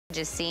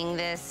just seeing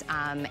this,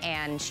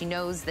 and she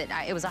knows that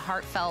it was a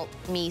heartfelt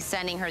me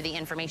sending her the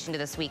information to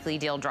this weekly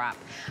deal drop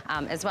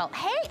as well.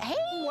 Hey,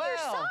 your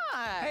socks.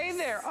 Hey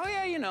there. Oh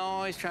yeah, you know,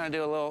 always trying to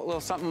do a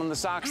little something on the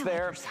socks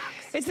there.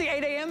 It's the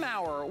 8 a.m.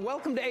 hour.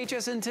 Welcome to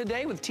HSN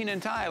Today with Tina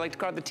and Ty. I like to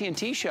call it the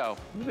TNT show.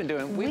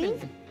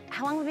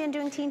 How long have we been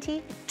doing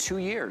TNT? 2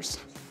 years.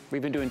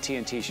 We've been doing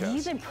TNT shows.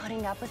 You've been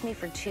putting up with me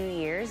for 2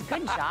 years.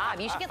 Good job.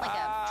 You should get like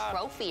a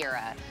trophy or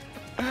a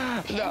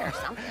pin or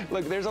something.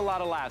 Look, there's a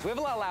lot of laughs. We have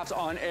a lot of laughs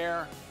on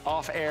air,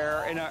 off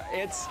air, and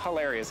it's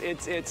hilarious.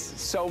 It's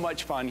so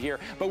much fun here.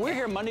 But we're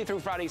here Monday through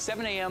Friday,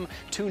 7 a.m.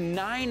 to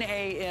 9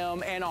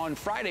 a.m. And on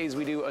Fridays,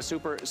 we do a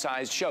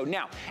super-sized show.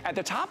 Now, at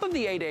the top of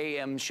the 8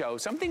 a.m. show,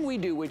 something we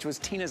do, which was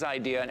Tina's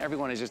idea, and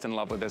everyone is just in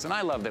love with this, and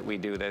I love that we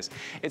do this.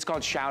 It's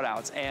called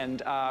shout-outs,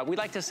 and we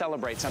like to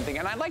celebrate something.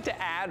 And I'd like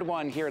to add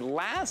one here.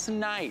 Last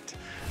night,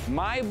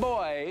 my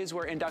boys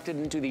were inducted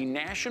into the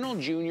National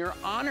Junior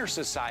Honor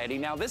Society.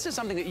 Now, this is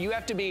something that you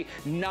have to be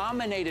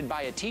nominated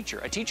by a teacher.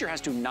 A teacher has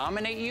to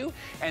nominate you,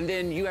 and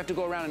then you have to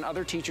go around and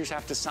other teachers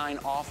have to sign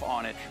off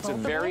on it. It's a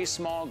very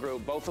small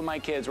group. Both of my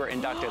kids were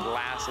inducted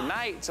last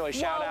night, so a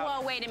shout out.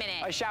 Whoa, wait a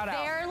minute. A shout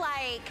out. They're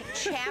like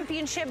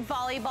championship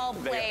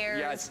volleyball players.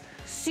 Yes.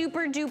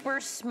 Super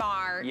duper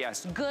smart.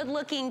 Yes. Good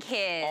looking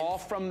kids. All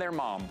from their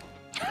mom.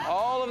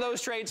 All of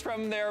those traits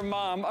from their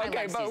mom.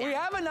 Okay, but we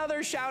have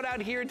another shout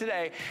out here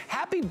today.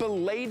 Happy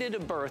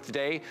belated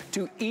birthday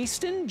to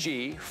Easton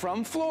G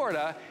from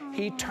Florida.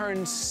 He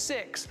turned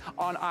 6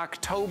 on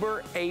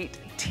October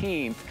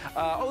 18th.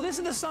 Oh, this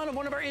is the son of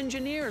one of our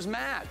engineers,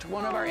 Matt.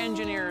 One of our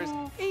engineers,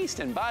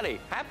 Easton, buddy.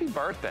 Happy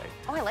birthday.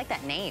 Oh, I like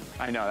that name.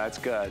 I know, that's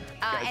good.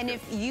 And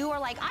if you are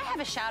like, I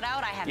have a shout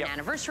out, I have an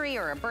anniversary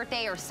or a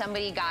birthday or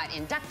somebody got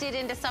inducted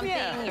into something,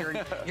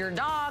 your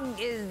dog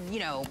is, you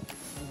know,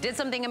 did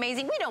something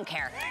amazing, we don't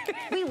care.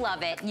 We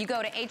love it. You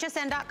go to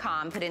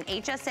hsn.com, put in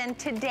HSN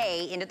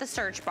Today into the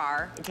search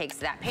bar. It takes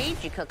that page,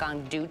 you click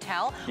on Do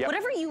Tell.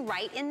 Whatever you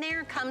write in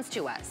there comes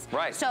to us.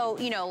 Right. So,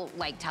 you know,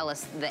 like tell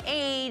us the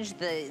age,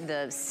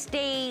 the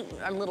state,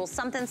 a little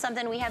something,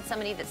 something. We had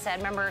somebody that said,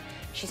 remember,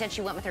 she said she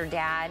went with her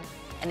dad,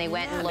 and they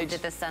went and looked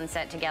at the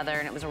sunset together,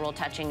 and it was a real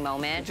touching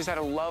moment. Just had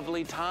a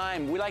lovely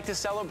time. We like to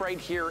celebrate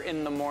here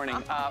in the morning.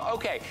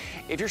 Okay,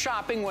 if you're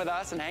shopping with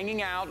us and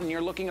hanging out and you're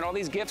looking at all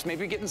these gifts, maybe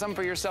you're getting some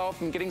for yourself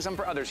and getting some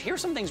for others.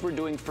 Here's some things we're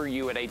doing for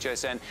you at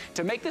HSN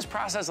to make this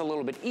process a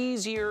little bit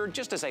easier,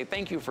 just to say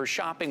thank you for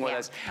shopping with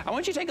us. I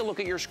want you to take a look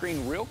at your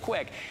screen real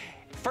quick.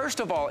 First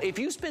of all, if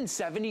you spend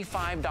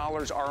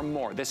 $75 or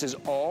more, this is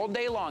all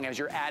day long as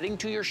you're adding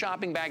to your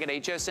shopping bag at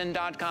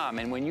hsn.com.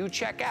 And when you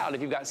check out,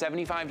 if you've got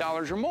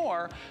 $75 or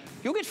more,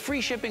 you'll get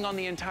free shipping on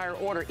the entire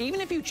order,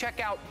 even if you check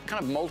out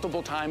kind of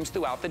multiple times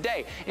throughout the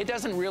day. It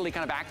doesn't really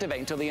kind of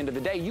activate until the end of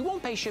the day. You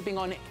won't pay shipping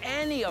on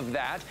any of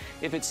that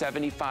if it's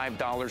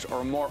 $75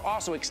 or more.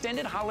 Also,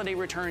 extended holiday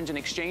returns and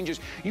exchanges.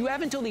 You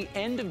have until the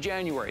end of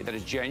January, that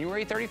is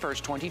January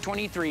 31st,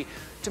 2023,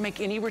 to make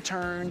any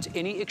returns,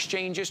 any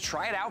exchanges.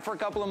 Try it out for a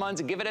couple of months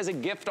and give it as a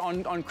gift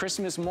on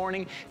Christmas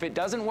morning. If it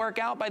doesn't work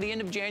out by the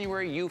end of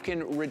January, you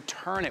can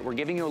return it. We're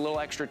giving you a little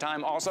extra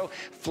time. Also,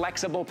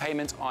 flexible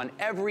payments on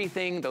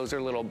everything. Those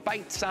are little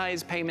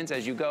bite-sized payments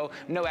as you go.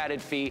 No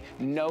added fee,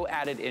 no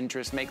added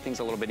interest. Make things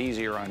a little bit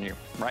easier on you,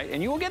 right?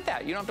 And you will get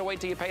that. You don't have to wait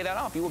till you pay that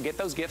off. You will get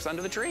those gifts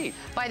under the tree.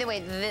 By the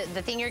way,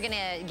 the thing you're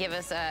gonna give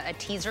us a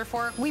teaser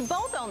for, we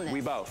both own this.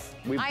 We both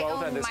I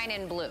own have this. mine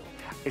in blue.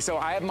 So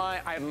I have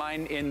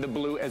mine in the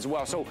blue as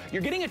well. So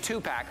you're getting a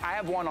 2-pack. I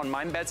have one on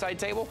my bedside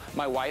table.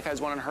 My wife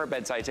has one on her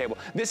bedside table.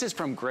 This is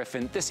from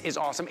Griffin. This is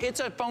awesome. It's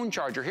a phone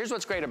charger. Here's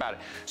what's great about it.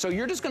 So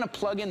you're just gonna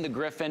plug in the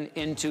Griffin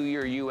into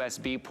your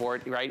USB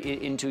port, right,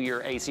 into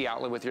your AC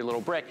outlet with your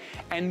little brick,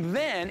 and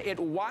then it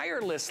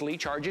wirelessly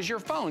charges your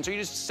phone. So you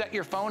just set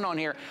your phone on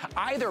here,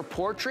 either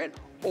portrait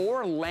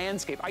or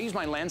landscape. I use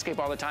my landscape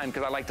all the time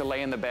because I like to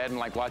lay in the bed and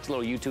like watch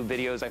little YouTube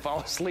videos. I fall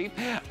asleep.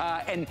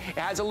 And it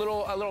has a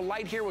little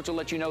light here which will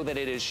let you know that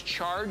it is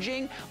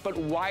charging, but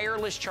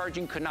wireless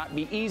charging could not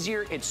be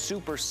easier. It's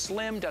super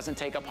slim, doesn't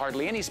take up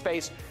hardly any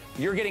space.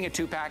 You're getting a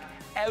 2-pack.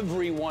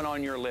 Everyone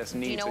on your list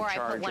needs a charger. Do you know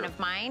where I put one of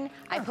mine?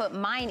 I put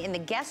mine in the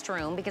guest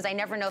room because I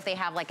never know if they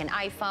have like an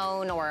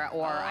iPhone or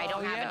I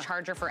don't have a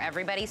charger for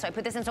everybody. So I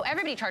put this in so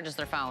everybody charges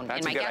their phone in my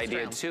guest room. That's a good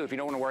idea too. If you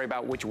don't want to worry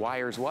about which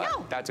wire's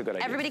what, that's a good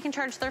idea. Everybody can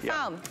charge their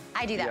phone.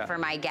 I do that for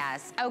my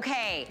guests.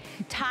 Okay,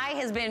 Ty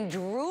has been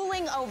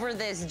drooling over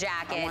this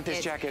jacket. I want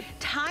this jacket.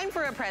 Time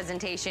for a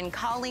presentation.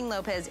 Colleen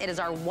Lopez, it is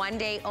our one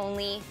day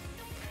only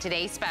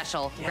today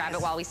special. Grab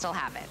it while we still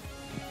have it.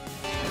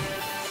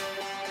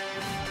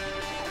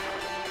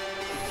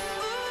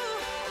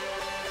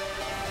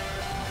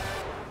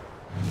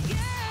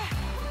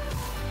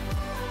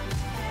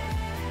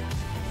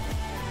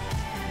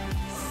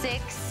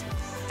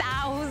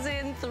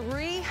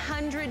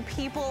 $6,300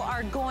 people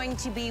are going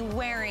to be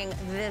wearing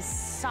this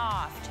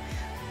soft,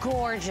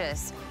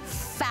 gorgeous,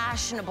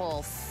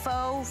 fashionable,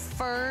 faux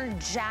fur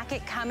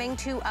jacket coming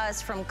to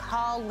us from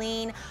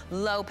Colleen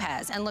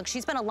Lopez. And look,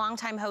 she's been a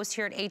longtime host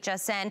here at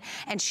HSN,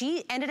 and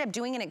she ended up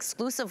doing an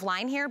exclusive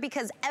line here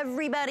because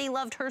everybody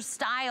loved her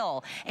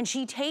style. And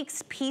she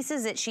takes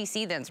pieces that she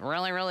sees that's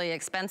really, really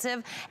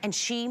expensive, and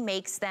she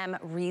makes them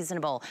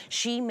reasonable.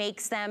 She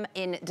makes them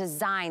in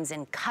designs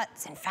and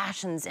cuts and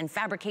fashions and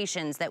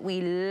fabrications that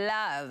we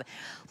love.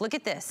 Look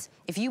at this.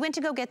 If you went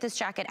to go get this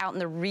jacket out in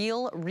the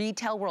real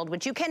retail world,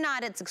 which you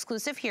cannot, it's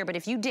exclusive here, but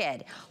if you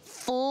did,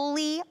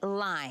 fully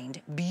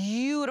lined,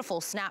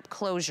 beautiful snap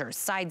closures,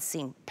 side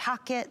seam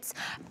pockets,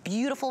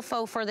 beautiful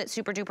faux fur that's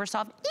super duper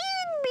soft,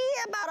 it'd be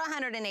about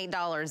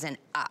 $108 and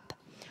up.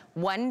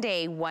 One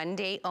day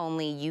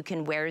only, you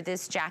can wear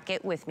this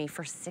jacket with me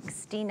for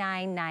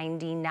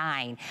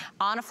 $69.99.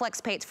 On a flex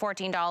pay, it's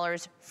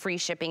 $14, free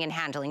shipping and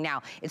handling.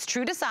 Now, it's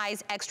true to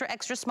size, extra,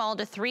 extra small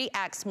to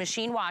 3X,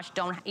 machine wash,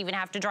 don't even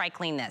have to dry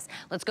clean this.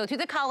 Let's go through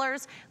the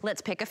colors,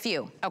 let's pick a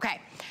few. Okay.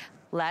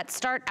 Let's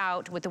start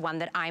out with the one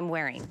that I'm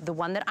wearing. The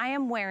one that I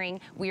am wearing,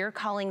 we are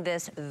calling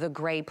this the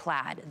gray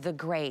plaid, the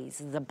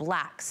grays, the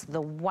blacks, the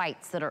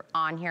whites that are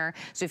on here.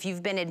 So if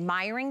you've been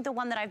admiring the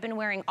one that I've been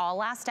wearing all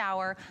last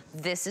hour,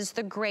 this is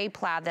the gray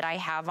plaid that I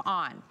have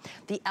on.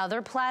 The other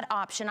plaid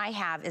option I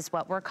have is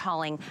what we're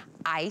calling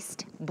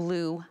iced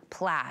blue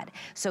plaid.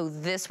 So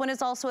this one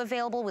is also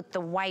available with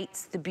the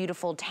whites, the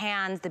beautiful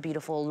tans, the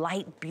beautiful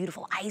light,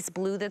 beautiful ice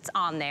blue that's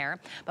on there.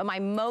 But my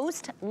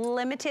most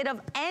limited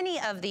of any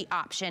of the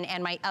option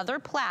and my other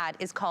plaid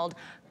is called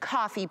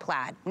coffee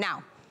plaid.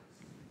 Now,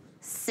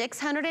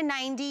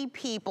 690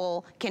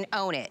 people can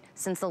own it.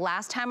 Since the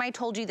last time I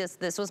told you this,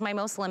 this was my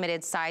most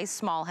limited. Size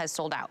small has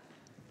sold out.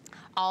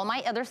 All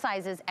my other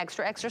sizes,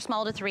 extra, extra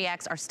small to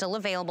 3X, are still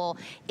available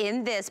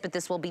in this, but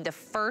this will be the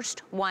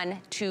first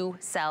one to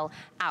sell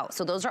out.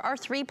 So those are our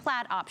 3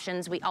 plaid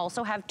options. We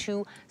also have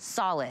 2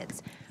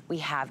 solids. We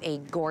have a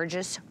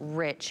gorgeous,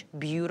 rich,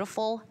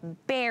 beautiful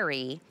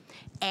berry,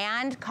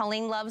 and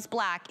Colleen loves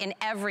black in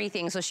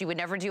everything, so she would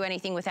never do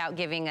anything without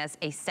giving us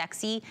a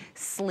sexy,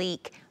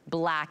 sleek,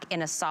 black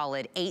in a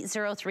solid.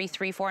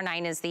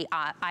 803349 is the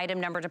item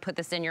number to put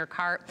this in your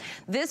cart.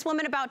 This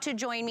woman about to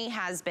join me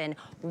has been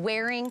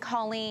wearing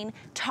Colleen,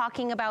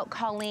 talking about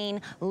Colleen,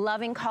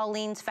 loving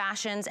Colleen's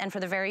fashions, and for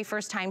the very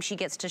first time, she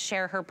gets to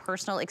share her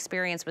personal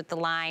experience with the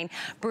line.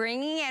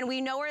 Bringing in,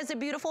 we know her as a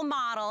beautiful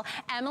model,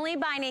 Emily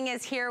Binding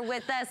is here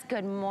with us.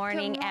 Good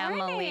morning,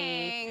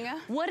 Emily.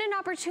 What an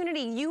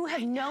opportunity. You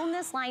have known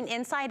this line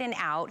inside and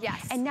out.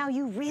 Yes. And now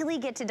you really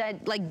get to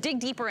dig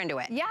deeper into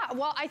it. Yeah,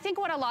 well, I think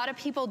what a lot of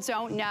people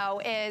don't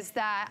know is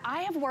that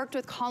I have worked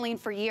with Colleen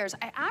for years.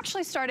 I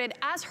actually started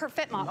as her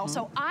fit model,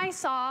 so I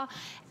saw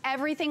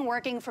everything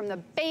working from the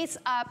base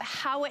up,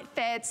 how it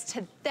fits,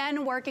 to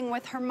then working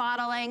with her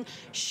modeling,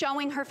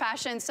 showing her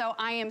fashion. So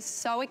I am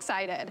so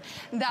excited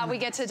that we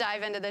get to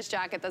dive into this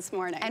jacket this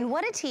morning. And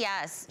what a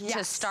TS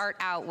to start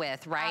out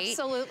with, right?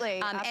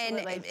 Absolutely,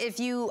 absolutely. And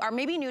if you are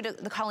maybe new to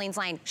the Colleen's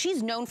line,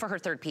 she's known for her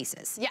third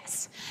pieces.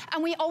 Yes,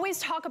 and we always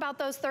talk about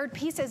those third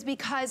pieces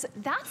because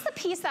that's the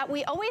piece that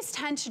we always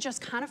tend to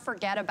just kind of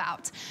forget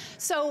about.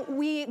 So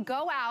we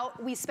go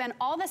out, we spend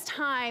all this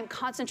time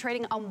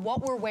concentrating on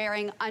what we're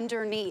wearing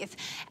underneath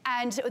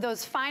and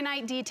those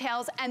finite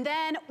details, and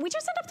then we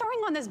just end up throwing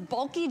on this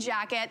bulky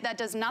jacket that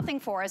does nothing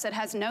for us. It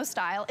has no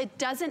style, it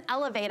doesn't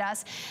elevate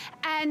us,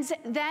 and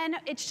then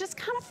it's just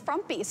kind of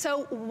frumpy.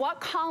 So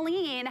what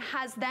Colleen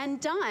has then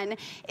done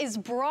is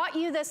brought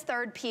you this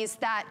third piece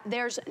that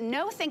there's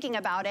no thinking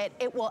about it.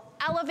 It will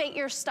elevate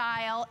your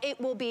style, it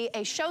will be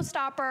a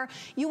showstopper,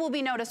 you will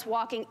be noticed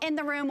walking in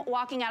the room,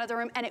 walking out of the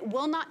room, and it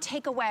will not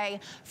take away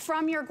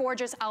from your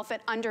gorgeous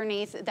outfit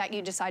underneath that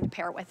you decide to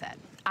pair with it.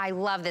 I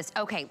love this.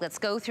 Okay, let's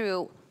go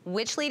through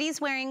which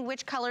lady's wearing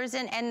which colors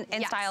and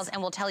styles,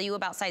 and we'll tell you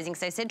about sizing.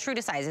 So I said true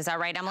to size, is that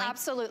right, Emily?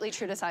 Absolutely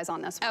true to size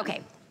on this one.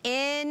 Okay.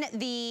 In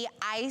the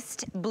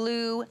iced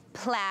blue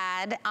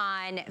plaid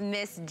on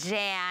Miss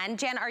Jan.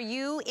 Jan, are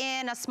you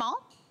in a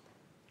small?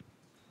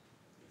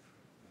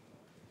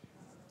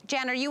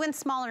 Jan, are you in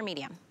small or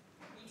medium?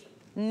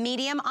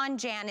 Medium on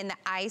Jan in the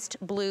iced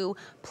blue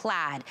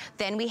plaid.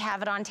 Then we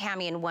have it on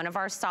Tammy in one of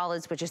our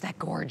solids, which is that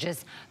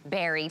gorgeous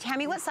berry.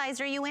 Tammy, what size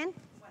are you in?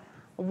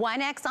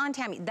 1X on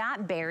Tammy.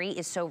 That berry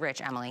is so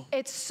rich, Emily.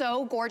 It's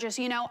so gorgeous.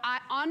 You know,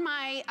 on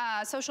my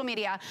social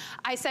media,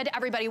 I said to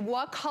everybody,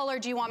 what color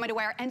do you want me to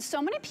wear? And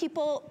so many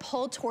people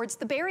pulled towards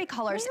the berry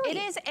colors. Really?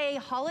 It is a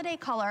holiday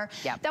color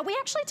that we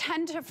actually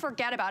tend to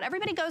forget about.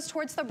 Everybody goes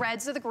towards the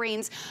reds or the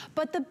greens,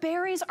 but the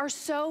berries are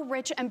so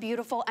rich and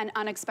beautiful and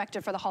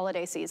unexpected for the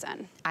holiday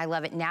season. I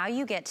love it. Now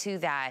you get to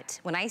that,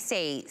 when I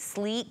say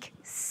sleek,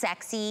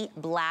 sexy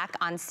black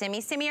on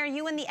Simi. Simi, are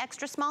you in the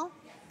extra small?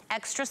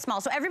 Extra small.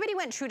 So everybody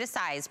went true to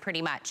size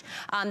pretty much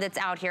that's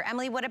out here.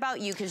 Emily, what about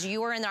you? Because you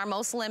were in our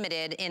most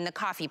limited in the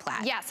coffee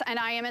plaid. Yes, and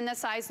I am in the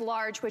size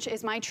large, which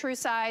is my true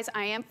size.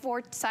 I am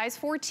size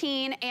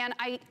 14, and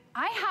I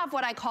have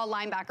what I call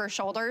linebacker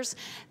shoulders.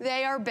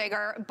 They are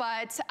bigger,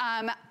 but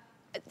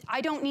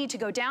I don't need to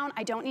go down,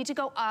 I don't need to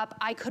go up.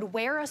 I could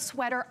wear a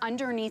sweater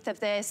underneath of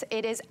this.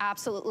 It is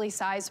absolutely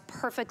sized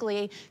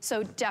perfectly,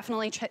 so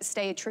definitely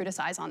stay true to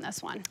size on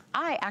this one.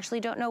 I actually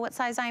don't know what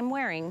size I'm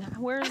wearing.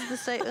 Where's the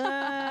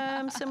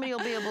size? Somebody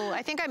will be able,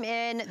 I think I'm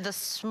in the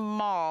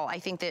small, I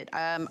think that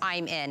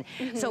I'm in.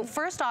 So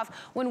first off,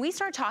 when we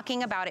start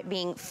talking about it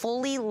being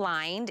fully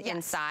lined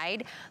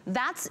inside,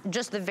 that's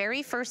just the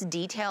very first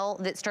detail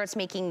that starts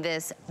making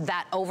this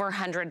that over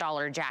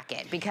 $100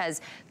 jacket,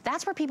 because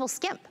that's where people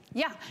skimp.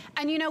 Yeah,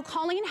 and you know,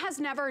 Colleen has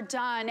never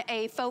done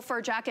a faux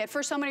fur jacket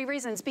for so many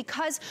reasons,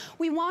 because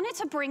we wanted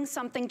to bring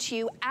something to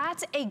you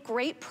at a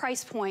great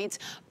price point,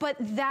 but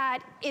that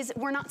is,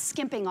 we're not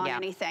skimping on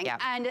anything.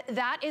 And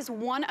that is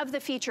one of the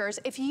features.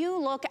 If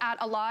you look at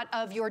a lot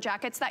of your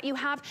jackets that you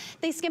have,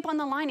 they skimp on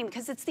the lining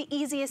because it's the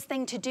easiest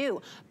thing to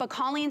do. But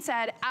Colleen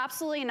said,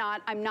 absolutely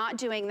not, I'm not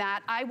doing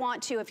that. I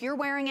want to, if you're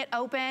wearing it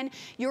open,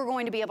 you're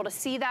going to be able to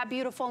see that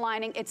beautiful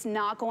lining. It's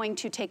not going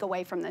to take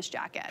away from this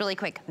jacket. Really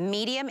quick,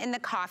 medium in the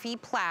coffee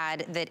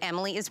plaid that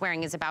Emily is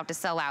wearing is about to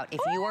sell out.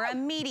 If you are a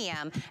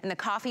medium and the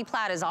coffee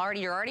plaid is already,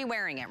 you're already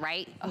wearing it,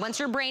 right? Once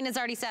your brain has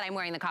already said, I'm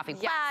wearing the coffee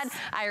plaid,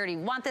 I already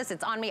want this,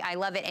 it's on me, I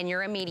love it, and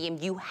you're a medium,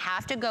 you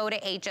have to go to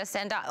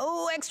HSN.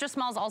 Oh, extra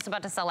small is also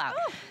about to sell out.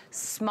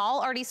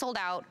 Small already sold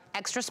out,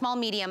 extra small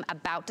medium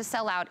about to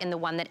sell out in the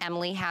one that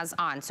Emily has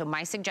on. So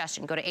my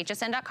suggestion, go to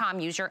hsn.com,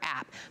 use your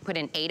app, put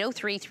in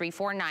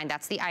 803-349,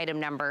 that's the item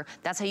number.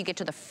 That's how you get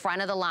to the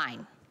front of the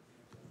line.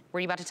 Were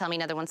you about to tell me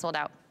another one sold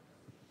out?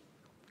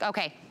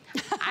 Okay,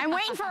 I'm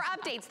waiting for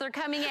updates, they're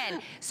coming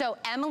in. So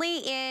Emily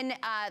in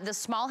the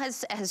small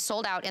has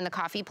sold out in the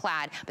coffee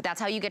plaid, but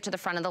that's how you get to the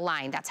front of the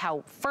line. That's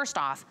how, first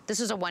off, this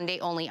is a one-day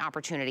only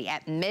opportunity.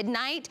 At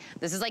midnight,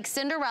 this is like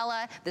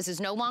Cinderella, this is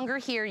no longer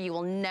here, you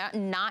will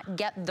not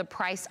get the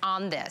price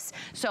on this.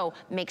 So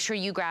make sure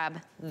you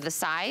grab the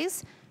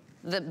size,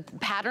 the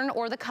pattern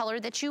or the color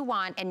that you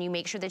want, and you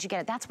make sure that you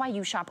get it. That's why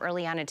you shop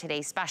early on in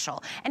today's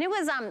special. And it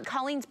was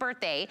Colleen's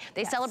birthday.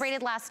 They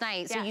celebrated last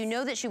night, so you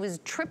know that she was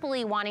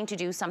triply wanting to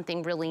do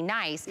something really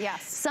nice.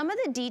 Some of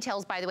the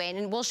details, by the way,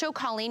 and we'll show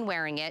Colleen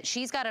wearing it.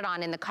 She's got it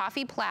on in the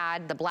coffee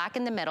plaid, the black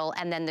in the middle,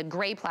 and then the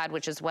gray plaid,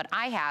 which is what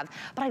I have.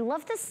 But I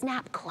love the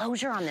snap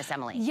closure on this,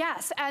 Emily.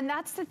 Yes, and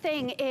that's the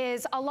thing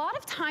is a lot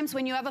of times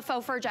when you have a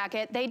faux fur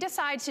jacket, they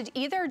decide to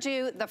either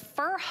do the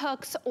fur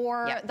hooks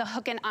or the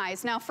hook and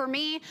eyes. Now for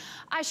me,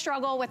 I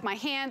struggle with my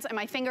hands and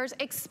my fingers,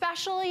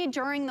 especially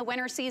during the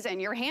winter season.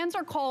 Your hands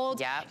are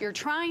cold, you're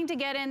trying to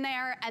get in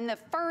there, and the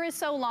fur is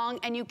so long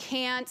and you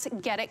can't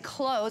get it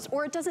closed,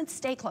 or it doesn't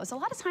stay closed. A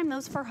lot of time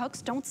those fur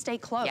hooks don't stay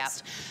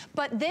closed.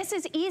 But this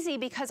is easy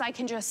because I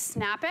can just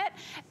snap it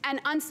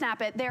and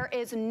unsnap it. There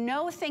is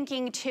no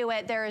thinking to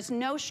it. There is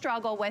no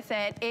struggle with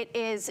it. It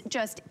is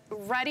just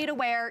ready to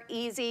wear,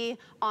 easy,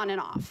 on and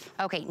off.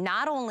 Okay,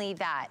 not only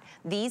that,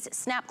 these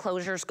snap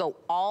closures go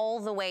all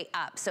the way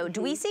up. So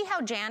do we see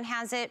how Jan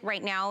has it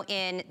right now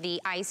in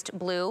the iced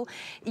blue?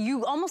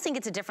 You almost think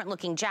it's a different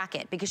looking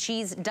jacket because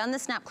she's done the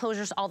snap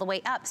closures all the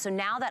way up. So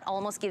now that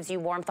almost gives you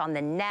warmth on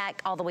the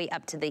neck, all the way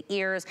up to the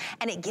ears,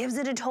 and it gives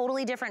it a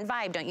totally different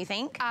vibe, don't you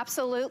think?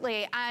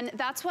 Absolutely, and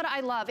that's what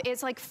I love.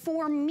 Is like,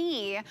 for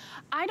me,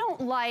 I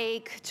don't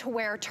like to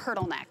wear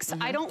turtlenecks.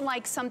 I don't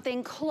like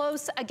something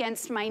close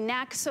against my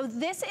neck. So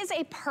this is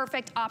a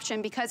perfect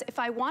option because if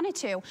I wanted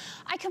to,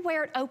 I could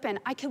wear it open.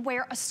 I could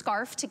wear a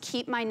scarf to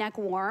keep my neck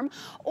warm,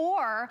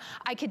 or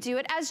I could do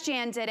it as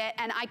Jan did it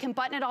and I can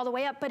button it all the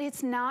way up, but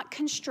it's not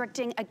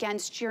constricting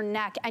against your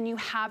neck, and you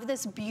have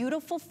this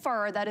beautiful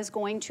fur that is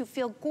going to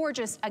feel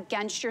gorgeous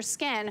against your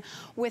skin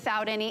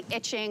without any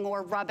itching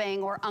or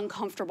rubbing or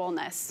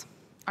uncomfortableness.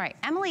 All right,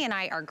 Emily and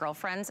I are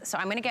girlfriends, so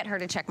I'm gonna get her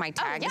to check my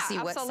tag to see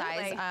what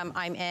size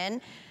I'm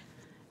in.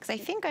 Because I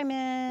think I'm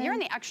in... You're in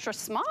the extra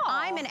small.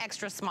 I'm in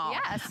extra small.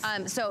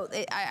 Yes. So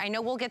I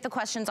know we'll get the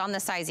questions on the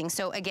sizing.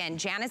 So again,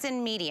 Jan is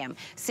in medium.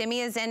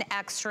 Simi is in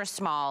extra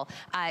small.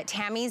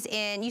 Tammy's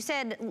in, you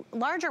said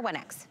large or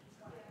 1X?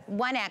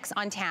 1X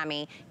on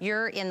Tammy,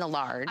 you're in the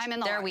large. I'm in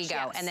the large, large, we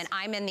go. And then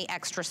I'm in the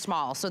extra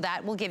small. So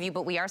that will give you,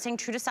 but we are saying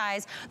true to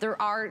size.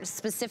 There are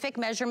specific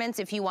measurements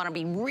if you want to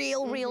be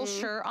real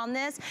sure on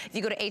this. If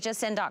you go to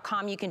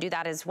hsn.com, you can do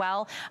that as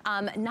well.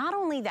 Not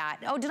only that,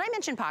 oh, did I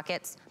mention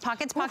pockets?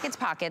 Pockets, pockets,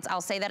 pockets.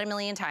 I'll say that a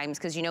million times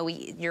because you know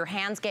your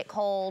hands get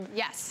cold.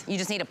 Yes. You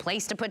just need a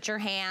place to put your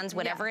hands,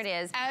 whatever it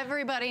is.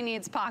 Everybody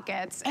needs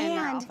pockets in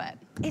their outfit.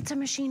 It's a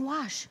machine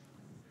wash.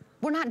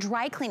 We're not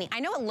dry cleaning. I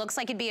know it looks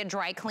like it'd be a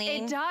dry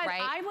clean. It does.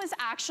 Right? I was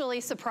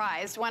actually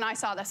surprised when I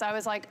saw this. I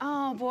was like,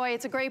 oh boy,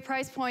 it's a great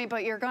price point,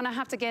 but you're gonna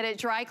have to get it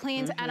dry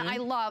cleaned. And I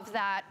love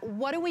that.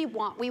 What do we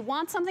want? We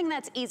want something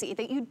that's easy,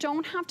 that you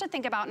don't have to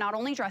think about not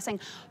only dressing,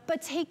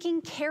 but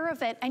taking care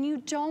of it. And you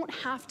don't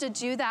have to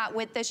do that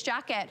with this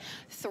jacket.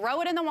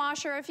 Throw it in the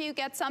washer if you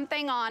get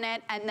something on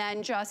it, and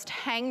then just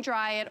hang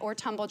dry it or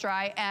tumble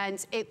dry,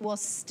 and it will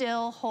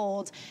still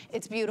hold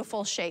its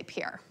beautiful shape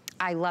here.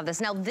 I love this.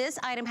 Now, this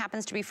item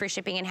happens to be free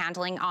shipping and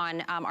handling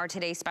on our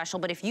today's special,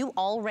 but if you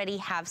already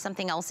have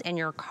something else in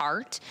your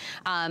cart,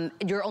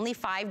 you're only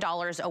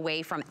 $5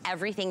 away from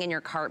everything in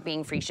your cart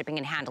being free shipping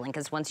and handling,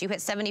 because once you hit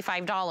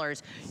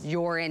 $75,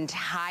 your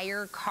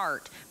entire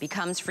cart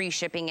becomes free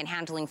shipping and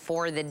handling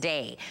for the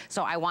day.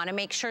 So I wanna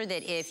make sure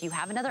that if you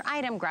have another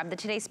item, grab the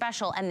today's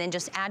special and then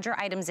just add your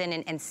items in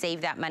and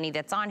save that money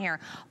that's on here.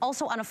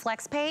 Also on a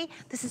flex pay,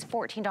 this is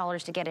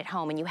 $14 to get it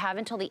home, and you have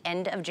until the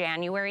end of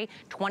January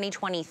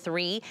 2023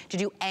 to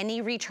do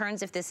any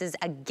returns if this is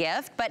a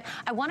gift. But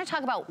I want to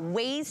talk about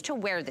ways to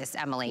wear this,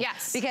 Emily.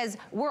 Yes. Because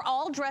we're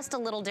all dressed a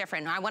little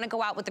different. I want to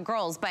go out with the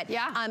girls, but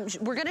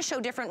we're going to show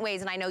different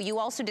ways. And I know you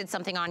also did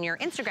something on your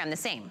Instagram the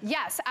same.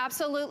 Yes,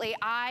 absolutely.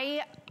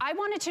 I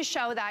wanted to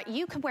show that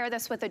you can wear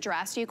this with a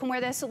dress. You can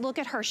wear this, look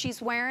at her. She's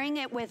wearing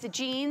it with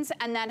jeans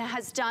and then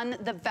has done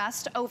the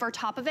vest over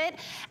top of it.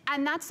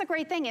 And that's the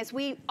great thing, is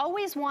we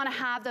always want to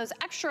have those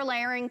extra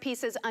layering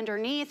pieces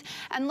underneath.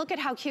 And look at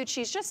how cute.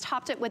 She's just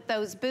topped it with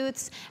those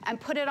boots and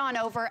put it on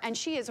over, and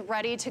she is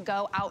ready to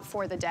go out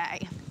for the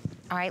day.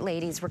 All right,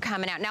 ladies, we're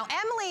coming out. Now,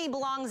 Emily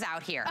belongs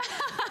out here.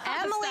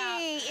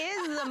 Emily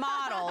is the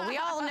model. We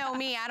all know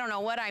me. I don't know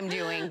what I'm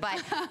doing,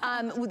 but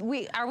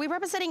are we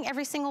representing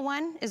every single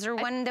one? Is there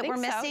one that we're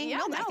missing? So. Yeah,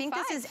 no, I think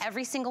 5. This is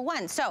every single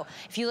one. So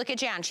if you look at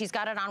Jan, she's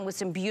got it on with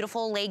some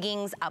beautiful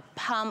leggings, a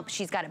pump.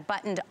 She's got it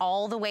buttoned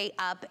all the way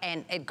up,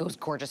 and it goes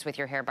gorgeous with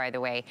your hair, by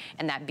the way,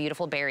 and that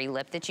beautiful berry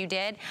lip that you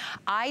did.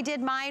 I did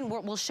mine.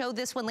 We'll show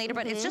this one later,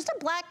 but it's just a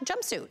black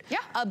jumpsuit. Yeah.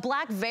 A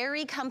black,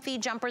 very comfy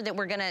jumper that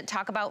we're gonna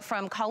talk about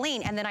from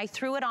Colleen. And then I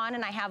threw it on,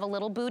 and I have a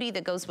little booty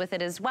that goes with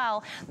it as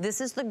well.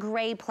 This is the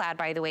gray plaid,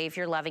 by the way, if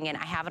you're loving it.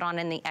 I have it on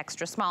in the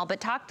extra small, but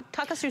talk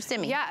us through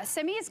Simi. Yeah,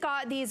 Simi's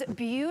got these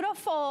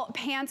beautiful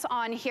pants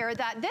on here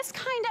that this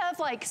kind of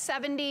like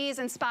 70s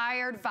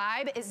inspired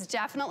vibe is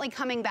definitely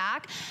coming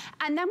back.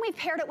 And then we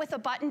paired it with a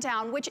button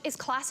down, which is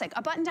classic.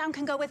 A button down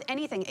can go with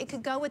anything. It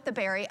could go with the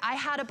berry. I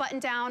had a button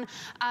down,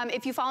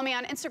 if you follow me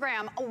on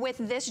Instagram, with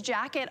this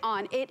jacket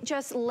on. It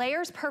just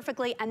layers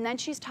perfectly, and then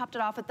she's topped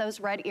it off with those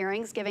red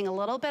earrings, giving a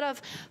little bit of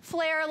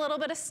flair, a little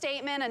bit of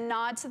statement, a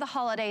nod to the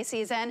holiday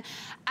season.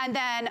 And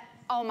then,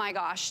 oh my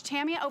gosh,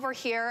 Tammy over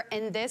here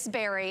in this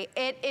berry,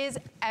 it is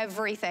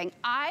everything.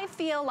 I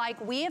feel like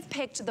we have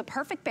picked the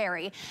perfect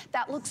berry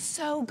that looks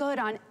so good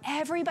on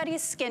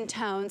everybody's skin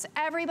tones,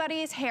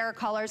 everybody's hair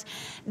colors.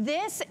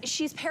 This,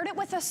 she's paired it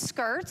with a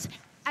skirt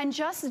and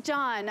just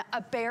done a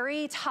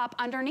berry top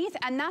underneath,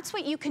 and that's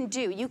what you can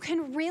do. You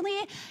can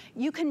really,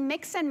 you can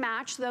mix and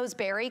match those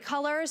berry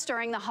colors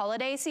during the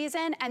holiday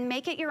season and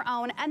make it your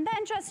own, and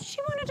then just, she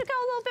wanted to go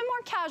a little bit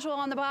more casual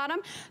on the bottom,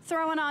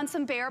 throwing on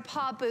some bear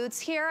paw boots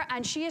here,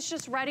 and she is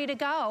just ready to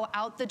go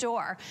out the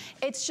door.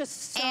 It's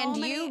just so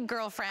And many, you,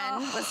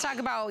 girlfriend, let's talk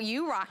about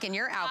you rocking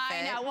your outfit.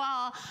 I know,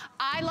 well,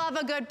 I love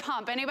a good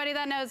pump. Anybody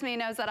that knows me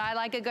knows that I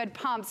like a good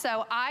pump,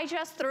 so I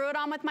just threw it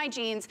on with my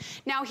jeans.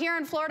 Now here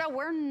in Florida,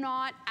 we're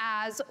not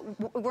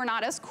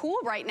as cool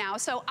right now.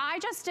 So I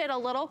just did a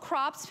little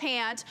cropped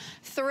pant,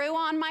 threw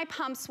on my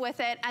pumps with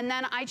it, and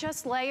then I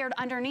just layered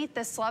underneath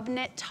this slub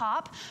knit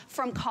top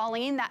from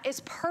Colleen that is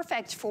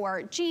perfect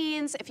for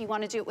jeans, if you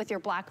want to do it with your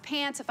black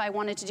pants, if I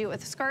wanted to do it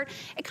with a skirt.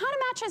 It kind of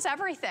matches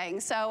everything.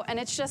 So, and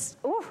it's just,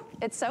 ooh,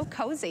 it's so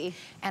cozy.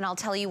 And I'll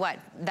tell you what,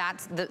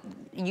 that's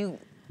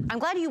I'm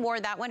glad you wore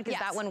that one, because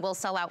that one will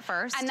sell out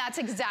first. And that's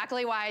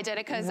exactly why I did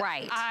it, because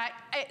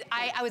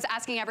I was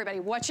asking everybody,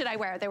 what should I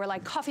wear? They were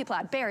like, coffee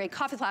plaid, berry,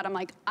 coffee plaid. I'm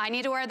like, I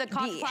need to wear the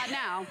coffee plaid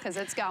now, because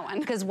it's going.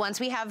 Because once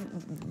we have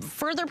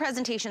further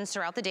presentations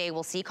throughout the day,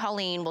 we'll see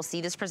Colleen, we'll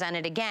see this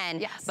presented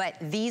again, but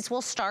these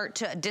will start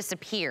to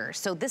disappear.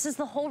 So this is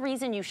the whole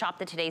reason you shop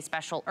the Today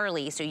Special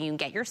early, so you can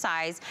get your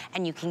size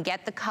and you can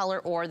get the color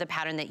or the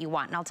pattern that you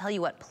want. And I'll tell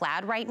you what,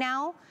 plaid right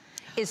now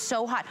is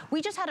so hot.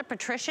 We just had a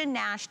Patricia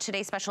Nash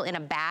Today Special in a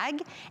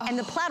bag, and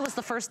the plaid was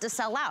the first to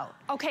sell out.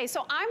 Okay,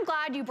 so I'm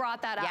glad you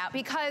brought that up,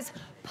 because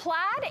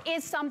plaid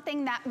is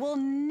something that will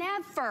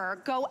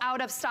never go out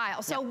of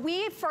style. So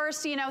we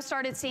first, you know,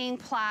 started seeing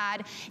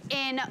plaid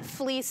in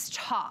fleece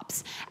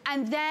tops,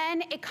 and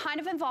then it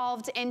kind of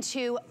evolved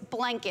into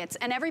blankets,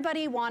 and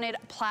everybody wanted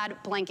plaid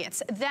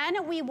blankets.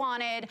 Then we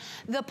wanted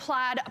the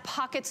plaid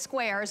pocket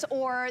squares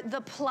or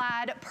the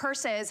plaid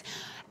purses.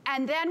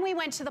 And then we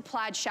went to the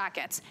plaid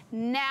shackets.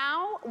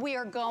 Now we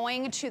are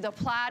going to the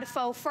plaid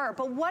faux fur.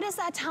 But what is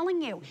that telling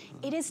you?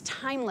 It is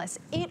timeless.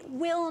 It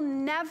will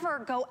never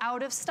go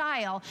out of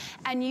style.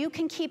 And you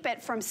can keep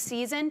it from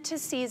season to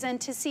season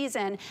to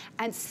season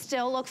and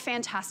still look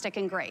fantastic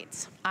and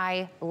great.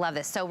 I love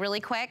this. So really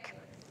quick,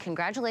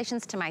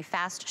 congratulations to my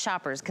fast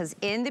shoppers, because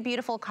in the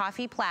beautiful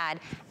coffee plaid,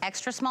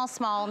 extra small,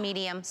 small,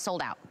 medium,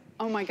 sold out.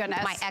 Oh my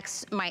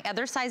goodness. My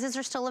other sizes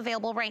are still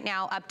available right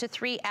now, up to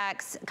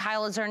 3X.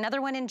 Kyle, is there another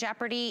one in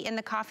Jeopardy in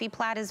the coffee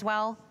plaid as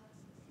well?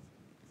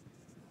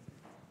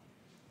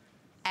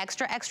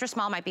 Extra, extra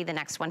small might be the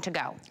next one to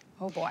go.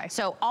 Oh boy.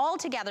 So all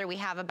together we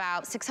have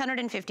about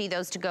 650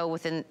 those to go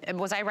within,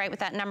 was I right with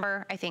that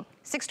number? I think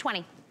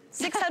 620.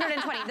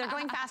 620. They're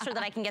going faster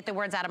than I can get the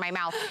words out of my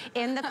mouth.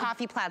 In the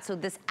coffee plaid. So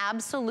this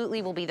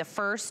absolutely will be the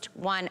first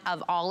one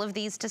of all of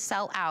these to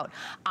sell out.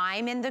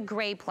 I'm in the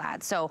gray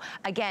plaid. So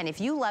again, if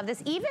you love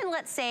this, even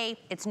let's say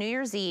it's New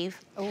Year's Eve.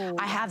 Oh,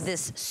 I have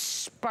this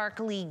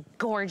sparkly,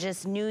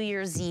 gorgeous New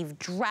Year's Eve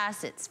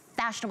dress. It's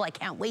fashionable. I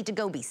can't wait to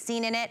go be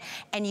seen in it.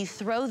 And you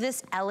throw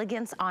this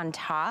elegance on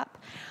top.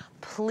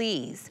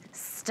 Please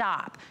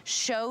stop.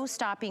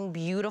 Show-stopping,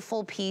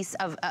 beautiful piece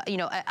of, you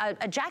know,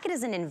 a jacket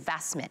is an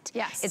investment.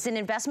 Yes. It's an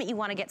investment. You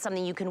want to get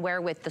something you can wear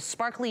with the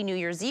sparkly New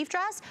Year's Eve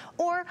dress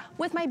or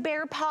with my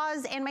bare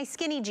paws and my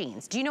skinny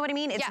jeans. Do you know what I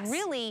mean? It's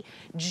really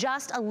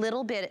just a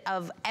little bit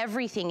of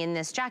everything in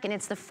this jacket. And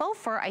it's the faux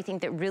fur, I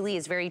think, that really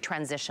is very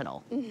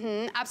transitional.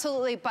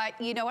 Absolutely. But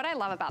you know what I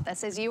love about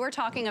this is you were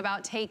talking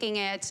about taking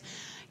it,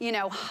 you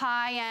know,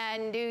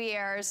 high-end New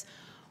Year's.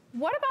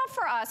 What about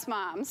for us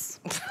moms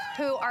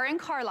who are in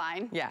car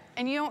line? Yeah.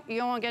 And you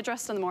don't want to get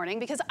dressed in the morning,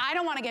 because I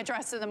don't want to get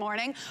dressed in the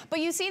morning.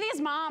 But you see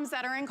these moms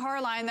that are in car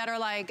line that are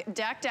like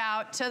decked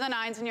out to the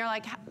nines, and you're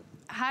like,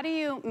 how do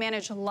you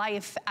manage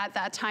life at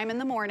that time in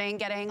the morning,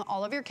 getting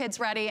all of your kids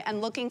ready and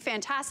looking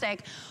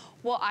fantastic?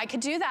 Well, I could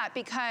do that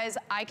because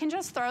I can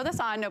just throw this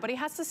on. Nobody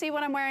has to see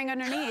what I'm wearing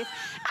underneath.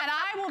 And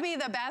I will be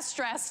the best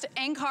dressed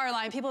in car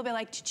line. People will be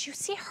like, did you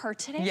see her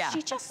today? Yeah.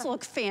 She just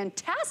looked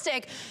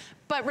fantastic.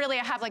 But really,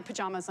 I have like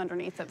pajamas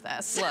underneath of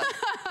this. Look,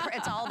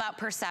 it's all about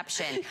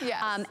perception.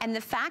 Yes. And the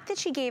fact that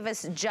she gave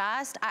us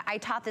just, I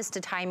taught this to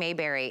Ty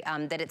Mayberry,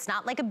 that it's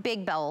not like a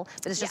big bell,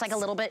 but it's just like a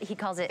little bit, he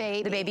calls it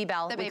the baby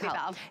bell. The baby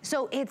bell.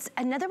 So it's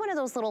another one of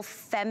those little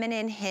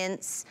feminine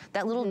hints,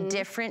 that little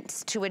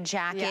difference to a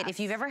jacket. Yes. If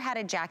you've ever had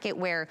a jacket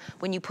where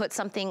when you put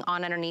something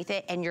on underneath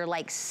it and you're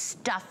like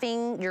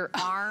stuffing your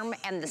arm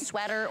and the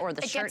sweater or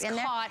the shirt in there. It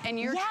gets caught and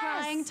you're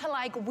trying to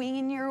like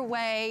wean your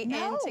way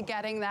into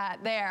getting that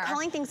there.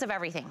 Calling things of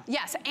everything.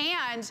 Yes,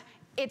 and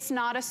it's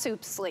not a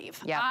soup sleeve.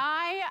 Yep.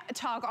 I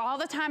talk all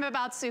the time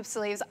about soup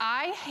sleeves.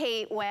 I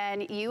hate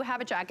when you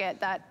have a jacket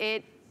that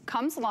it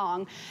comes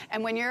long,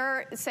 and when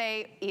you're,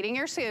 say, eating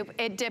your soup,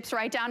 it dips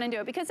right down into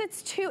it because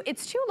it's too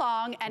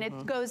long and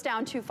it goes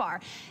down too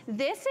far.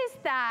 This is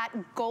that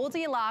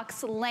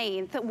Goldilocks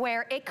length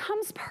where it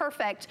comes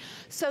perfect,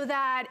 so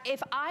that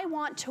if I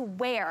want to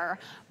wear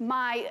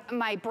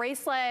my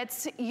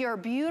bracelets, your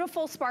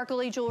beautiful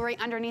sparkly jewelry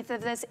underneath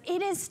of this,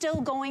 it is still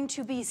going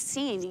to be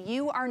seen.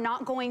 You are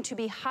not going to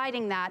be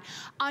hiding that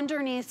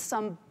underneath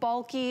some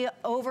bulky,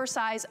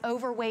 oversized,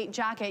 overweight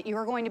jacket.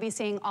 You're going to be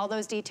seeing all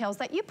those details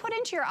that you put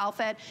into your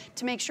outfit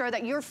to make sure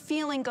that you're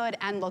feeling good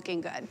and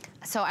looking good.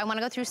 So I want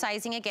to go through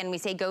sizing again. We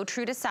say go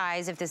true to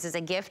size. If this is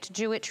a gift,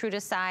 do it true to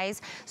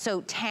size.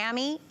 So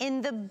Tammy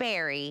in the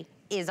berry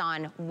is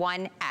on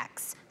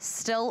 1X.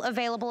 Still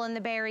available in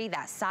the berry.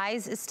 That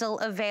size is still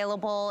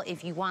available.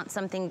 If you want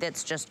something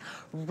that's just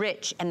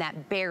rich and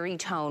that berry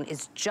tone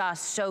is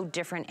just so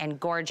different and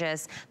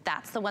gorgeous,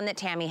 that's the one that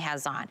Tammy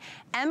has on.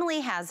 Emily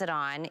has it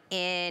on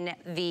in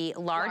the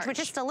large. Which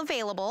is still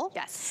available.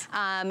 Yes.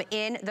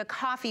 In the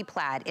coffee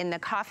plaid. In the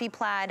coffee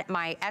plaid,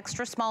 my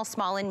extra small,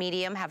 small, and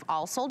medium have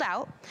all sold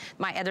out.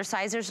 My other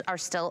sizes are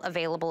still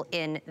available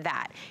in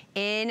that.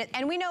 And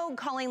we know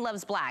Colleen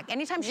loves black.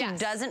 Anytime she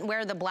doesn't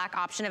wear the black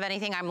option of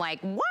anything, I'm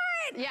like, what?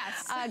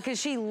 Yes. Because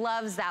she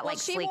loves that like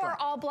she sleek wore look.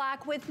 all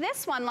black with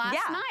this one last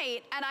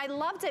night, and I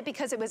loved it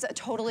because it was a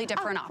totally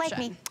different option.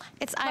 Like me.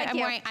 It's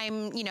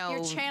I'm you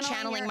know,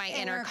 channeling my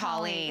inner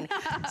Colleen.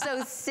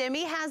 So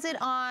Simi has it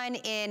on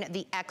in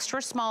the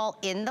extra small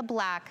in the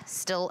black,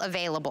 still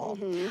available.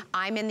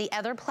 I'm in the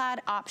other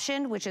plaid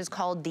option, which is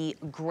called the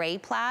gray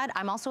plaid.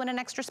 I'm also in an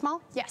extra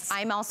small. Yes.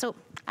 I'm also,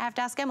 I have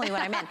to ask Emily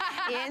what I meant.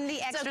 In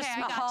the extra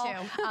small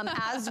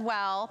as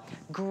well.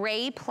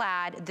 Gray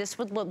plaid. This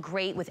would look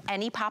great with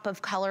any pop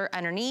of color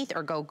underneath,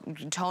 or go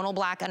tonal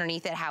black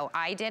underneath it, how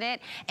I did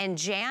it. And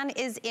Jan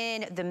is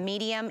in the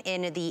medium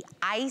in the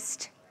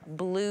iced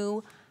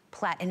blue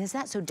plaid. And is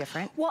that so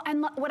different? Well,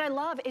 and what I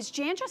love is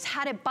Jan just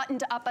had it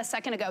buttoned up a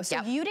second ago. So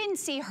you didn't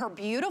see her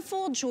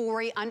beautiful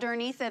jewelry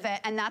underneath of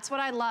it. And that's what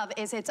I love,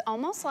 is it's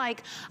almost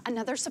like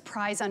another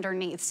surprise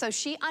underneath. So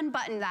she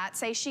unbuttoned that.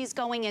 Say she's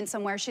going in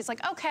somewhere. She's like,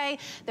 okay,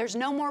 there's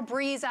no more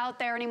breeze out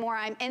there anymore.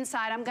 I'm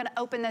inside. I'm going to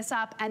open this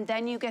up. And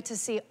then you get to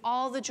see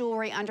all the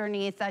jewelry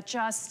underneath that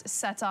just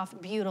sets off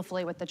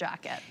beautifully with the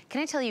jacket.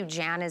 Can I tell you,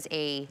 Jan is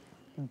a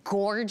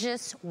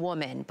gorgeous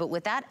woman, but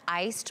with that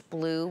iced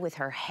blue, with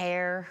her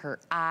hair, her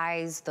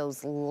eyes,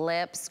 those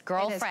lips,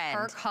 girlfriend. It is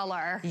her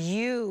color.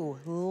 You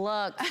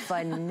look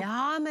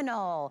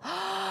phenomenal.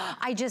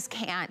 I just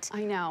can't.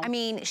 I know. I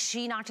mean,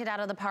 she knocked it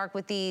out of the park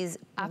with these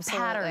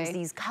patterns,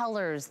 these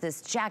colors,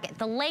 this jacket.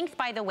 The length,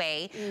 by the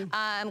way,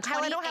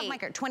 Kyle, I don't have my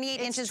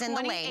 28 inches in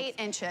the length. 28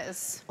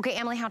 inches. Okay,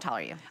 Emily, how tall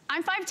are you?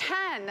 I'm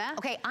 5'10".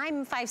 Okay,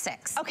 I'm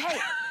 5'6". Okay.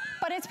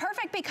 But it's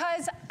perfect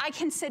because I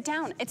can sit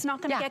down. It's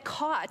not gonna get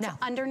caught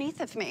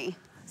underneath of me.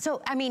 So,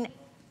 I mean,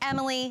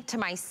 Emily, to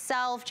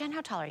myself, Jen,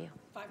 how tall are you?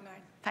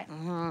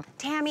 5'9".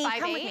 Tammy, 5'8".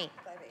 come with me.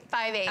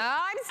 5'8".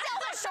 I'm still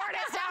the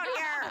shortest out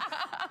here.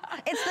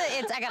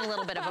 I got a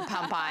little bit of a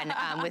pump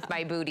on with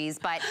my booties,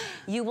 but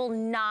you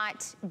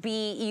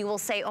will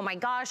say, oh my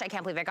gosh, I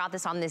can't believe I got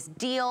this on this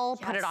deal.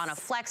 Yes. Put it on a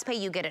flex pay,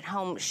 you get it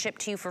home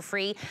shipped to you for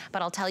free.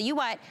 But I'll tell you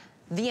what,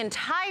 the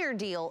entire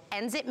deal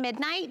ends at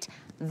midnight.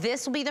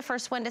 This will be the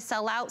first one to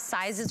sell out.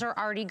 Sizes are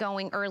already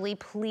going early.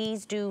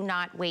 Please do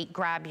not wait.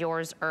 Grab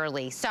yours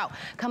early. So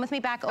come with me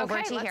back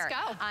over to here. Let's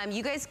go.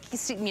 You guys,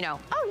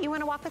 oh, you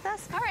want to walk with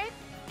us? All right.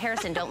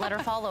 Harrison, don't let her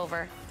fall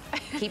over.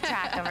 Keep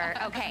track of her.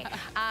 Okay,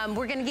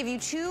 we're gonna give you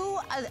 2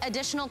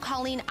 additional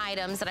Colleen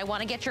items that I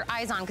wanna get your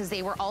eyes on because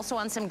they were also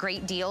on some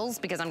great deals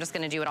because I'm just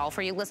gonna do it all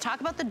for you. Let's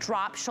talk about the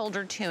drop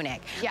shoulder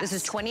tunic. Yes. This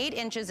is 28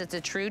 inches, it's a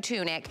true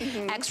tunic.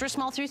 Extra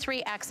small through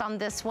 3X on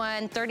this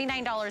one,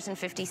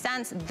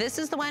 $39.50. This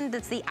is the one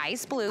that's the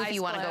ice blue if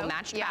you wanna go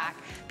match back.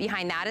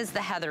 Behind that is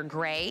the heather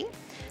gray,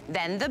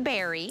 then the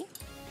berry,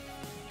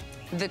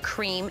 the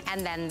cream,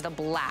 and then the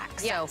black.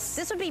 Yes.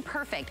 So this would be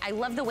perfect. I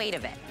love the weight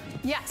of it.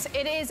 Yes,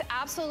 it is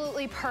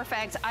absolutely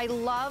perfect. I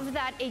love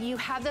that you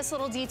have this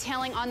little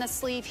detailing on the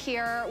sleeve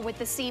here with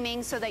the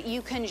seaming so that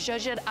you can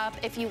zhuzh it up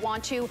if you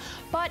want to,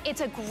 but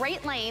it's a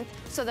great length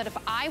so that if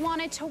I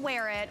wanted to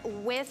wear it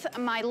with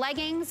my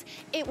leggings,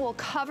 it will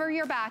cover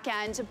your back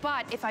end,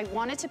 but if I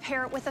wanted to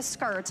pair it with a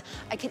skirt,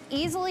 I could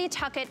easily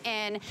tuck it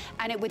in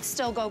and it would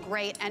still go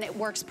great, and it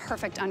works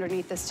perfect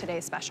underneath this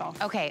Today's Special.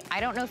 Okay, I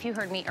don't know if you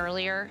heard me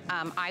earlier.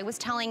 I was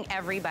telling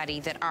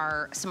everybody that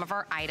some of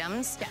our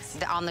items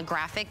on the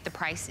graphic, the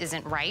price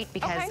isn't right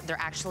because they're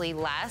actually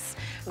less.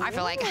 Ooh. I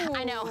feel like,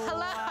 I know,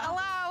 hello.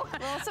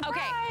 Little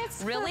surprise.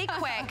 Okay, really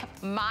quick,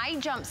 my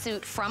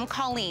jumpsuit from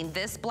Colleen,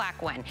 this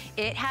black one,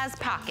 it has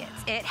pockets.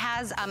 It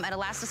has an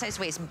elasticized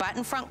waist,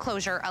 button front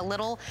closure, a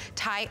little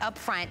tie up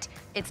front.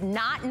 It's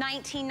not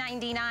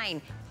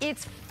 $19.99.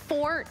 It's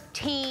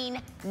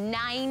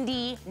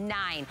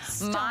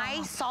 $14.99.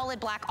 My solid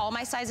black, all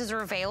my sizes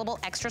are available,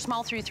 extra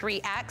small through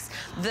 3X.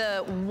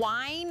 The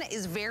wine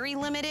is very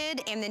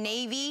limited, and the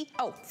navy,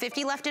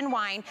 50 left in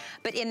wine,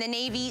 but in the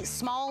navy,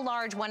 small,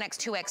 large, 1X,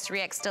 2X,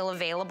 3X still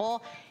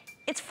available.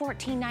 It's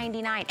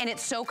 $14.99, and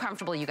it's so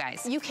comfortable, you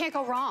guys. You can't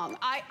go wrong.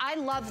 I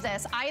love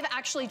this. I've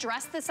actually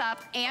dressed this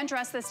up and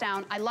dressed this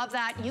down. I love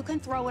that. You can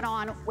throw it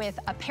on with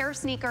a pair of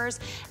sneakers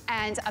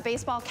and a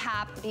baseball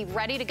cap, be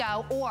ready to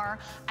go, or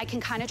I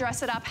can kind of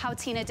dress it up how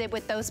Tina did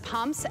with those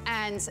pumps,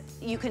 and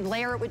you can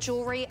layer it with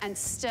jewelry and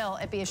still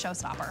it be a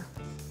showstopper.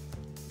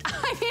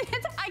 I mean,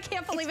 I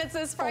can't believe it's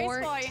this price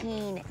point.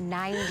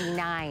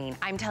 $14.99.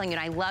 I'm telling you,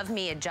 and I love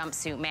me a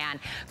jumpsuit, man.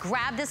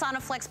 Grab this on a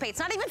flex pay. It's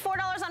not even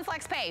 $4 on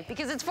flex pay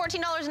because it's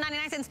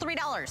 $14.99,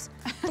 $3.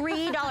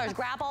 $3.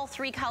 Grab all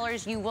 3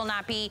 colors. You will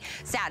not be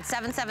sad.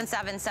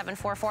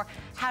 777-744.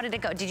 How did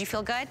it go? Did you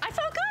feel good? I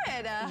felt good.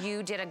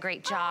 You did a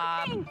great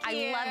job. Thank you.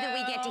 I love that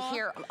we get to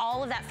hear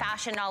all of that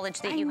fashion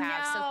knowledge that you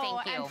have, so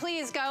thank you. And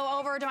please go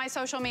over to my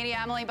social media,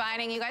 Emily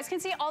Binding. You guys can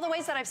see all the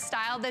ways that I've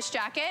styled this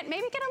jacket.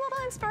 Maybe get a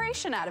little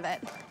inspiration out of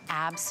it.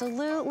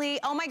 Absolutely.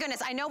 Oh my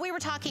goodness. I know we were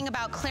talking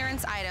about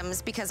clearance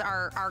items because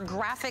our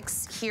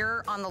graphics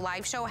here on the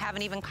live show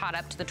haven't even caught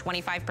up to the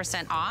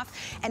 25% off.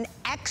 An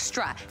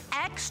extra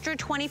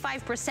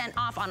 25%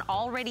 off on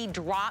already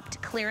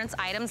dropped clearance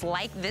items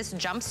like this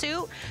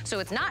jumpsuit. So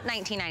it's not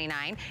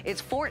 $19.99,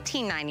 it's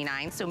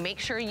 $14.99. So make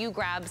sure you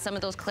grab some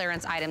of those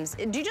clearance items.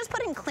 Do you just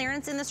put in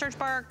clearance in the search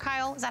bar,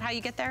 Kyle? Is that how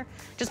you get there?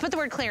 Just put the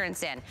word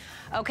clearance in.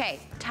 Okay,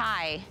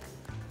 Ty.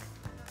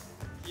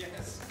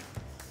 Yes.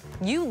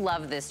 You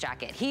love this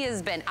jacket. He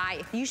has been,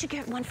 you should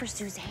get one for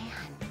Suzanne.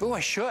 Oh, I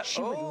should.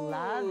 She would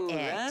love it.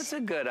 That's a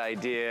good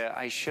idea.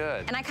 I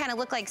should. And I kind of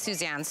look like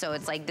Suzanne, so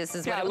it's like, this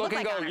is what I it would look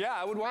like on her.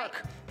 Yeah, it would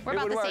work. We're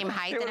about the same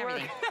height and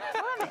everything.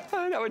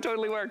 That would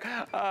totally work.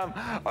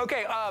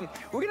 Okay,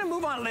 we're gonna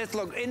move on. Let's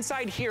look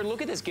inside here.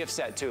 Look at this gift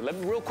set too.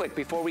 Real quick,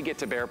 before we get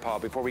to Bear Paw,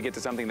 before we get to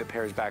something that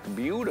pairs back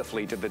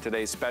beautifully to the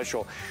Today's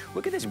Special,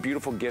 look at this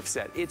beautiful gift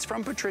set. It's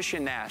from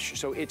Patricia Nash.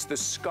 So it's the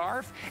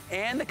scarf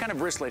and the kind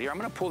of wristlet here. I'm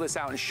gonna pull this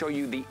out and show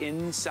you the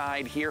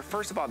inside here.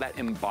 First of all, that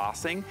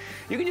embossing.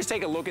 You can just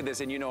take a look at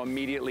this and you know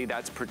immediately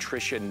that's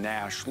Patricia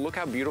Nash. Look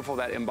how beautiful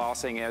that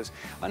embossing is.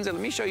 Lindsay,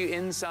 let me show you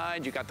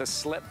inside. You got the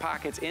slip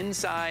pockets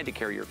inside to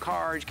carry your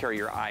cards, carry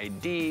your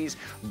IDs.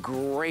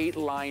 Great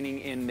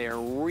lining in there,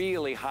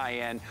 really high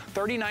end.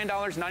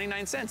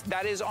 $39.99.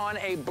 That is on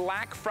a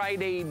Black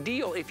Friday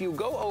deal. If you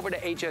go over to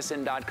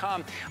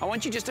hsn.com, I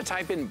want you just to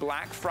type in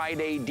Black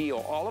Friday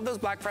deal. All of those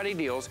Black Friday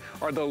deals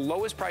are the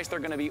lowest price they're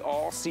going to be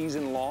all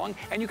season long,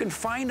 and you can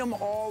find them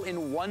all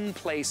in one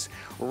place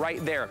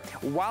right there.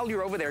 While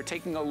you're over there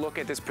taking a look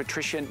at this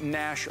Patricia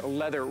Nash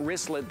leather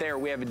wristlet there,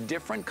 we have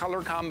different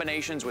color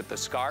combinations with the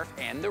scarf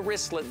and the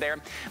wristlet there,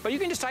 but you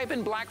can just type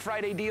in Black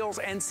Friday deals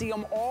and see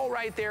them all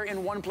right there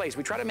in one place.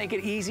 We try to make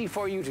it easy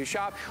for you to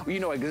shop. You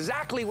know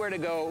exactly where to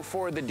go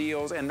for the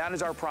deals, and that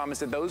is our promise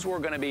that those were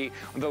going to be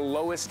the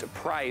lowest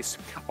price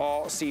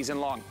all season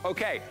long.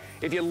 Okay,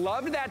 if you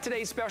loved that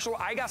today's special,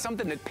 I got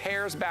something that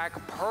pairs back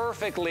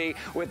perfectly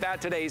with that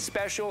today's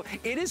special.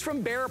 It is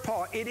from Bear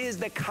Paw. It is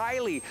the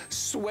Kylie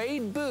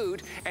suede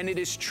boot, and it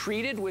is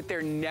treated with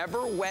their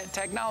never wet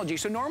technology.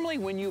 So normally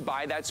when you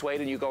buy that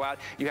suede and you go out,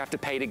 you have to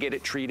pay to get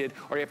it treated,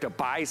 or you have to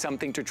buy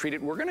something to treat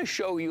it. We're going to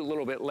show you a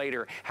little bit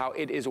later how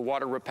it is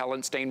water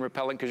repellent, stain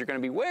repellent, because you're going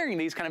to be wearing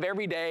these kind of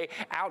every day,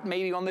 out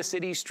maybe on the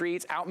city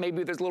streets, out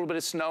maybe there's a little bit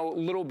of snow, a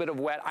little bit of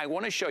wet. I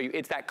want to show you,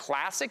 it's that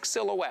classic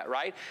silhouette,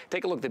 right?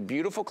 Take a look, the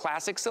beautiful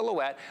classic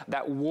silhouette,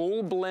 that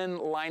wool blend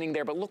lining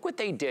there, but look what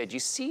they did. You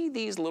see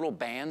these little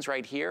bands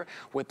right here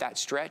with that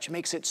stretch?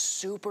 Makes it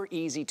super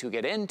easy to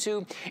get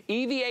into.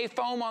 EVA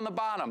foam on the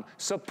bottom,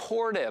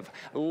 supportive,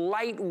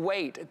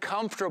 lightweight,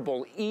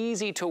 comfortable,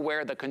 easy to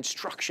wear. The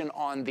construction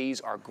on these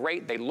are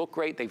great. They look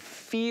great. They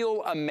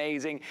feel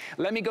amazing.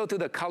 Let me go through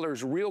the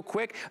colors real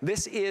quick.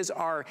 This is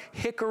our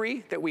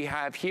hickory that we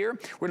have here.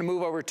 We're going to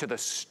move over to the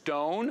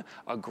stone,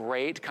 a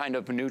great kind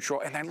of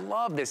neutral. And I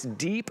love this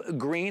deep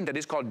green that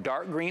is called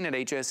dark green at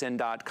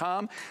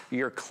hsn.com.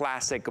 Your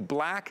classic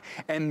black.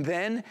 And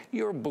then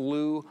your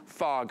blue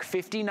fog,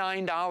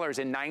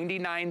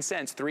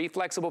 $59.99. 3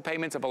 flexible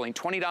payments of only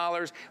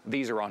 $20.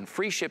 These are on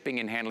free shipping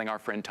and handling. Our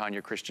friend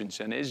Tanya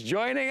Christensen is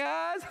joining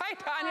us. Hi,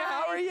 Tanya.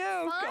 How are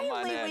you?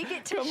 Finally, we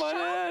get to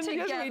shop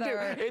together. Yes, we do.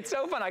 It's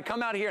so fun. I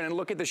come out here and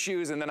look at the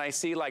shoes, and then I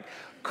see like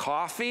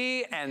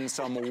coffee and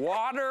some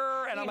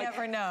water, and I'm like,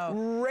 never know.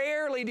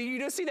 Rarely do you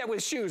just see that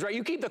with shoes, right?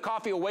 You keep the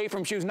coffee away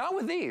from shoes, not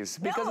with these,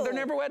 because of their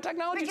never wet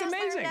technology. It's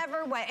amazing. They're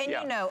never wet, and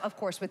you know, of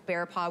course, with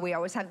Bear Paw, we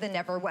always have the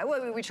never wet.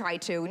 Well, we try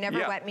to. Never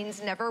wet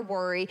means never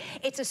worry.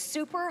 It's a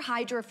super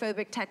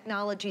hydrophobic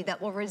technology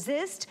that will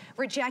resist,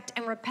 reject,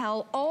 and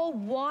repel all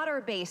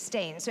water-based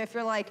stains. So if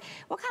you're like,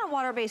 what kind of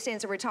water-based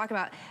stains are we talking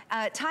about?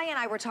 Ty and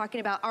I were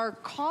talking about our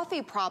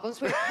coffee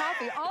problems. We have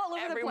coffee all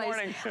over the place.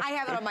 Morning. I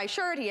have it on my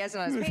shirt. He has it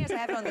on his pants. I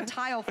have it on the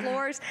tile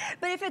floors.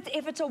 But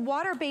if it's a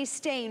water-based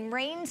stain,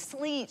 rain,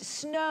 sleet,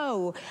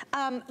 snow,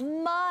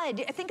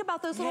 mud. Think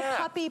about those little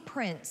puppy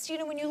prints. You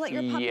know, when you let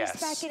your puppies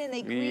back in and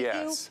they greet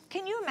you.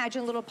 Can you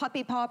imagine little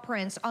puppy paw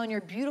prints on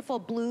your beautiful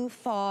blue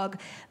fog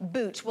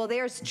boot? Well,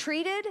 there's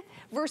treated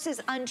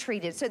versus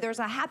untreated. So there's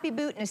a happy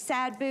boot and a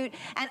sad boot.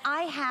 And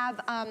I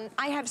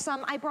have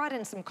some. I brought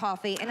in some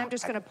coffee, and I'm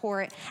just going to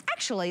pour it.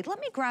 Actually, let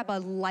me grab a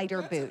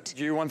lighter boot.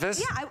 Do you want this?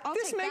 Yeah, I'll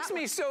this take makes that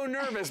me so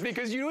nervous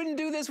because you wouldn't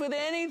do this with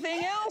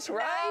anything else,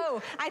 right?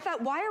 No, I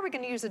thought, why are we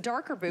going to use a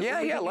darker boot?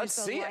 Let's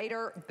see a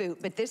lighter boot.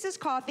 But this is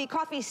coffee.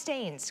 Coffee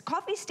stains.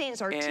 Coffee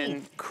stains our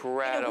teeth.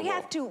 Incredible. You know, we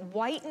have to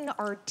whiten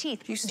our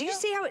teeth. Do you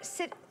see how it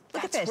sits?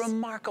 Look at this. That's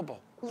remarkable.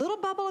 Little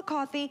bubble of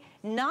coffee,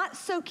 not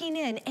soaking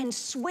in, and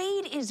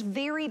suede is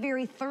very,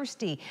 very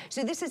thirsty.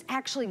 So this is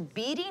actually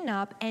beating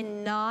up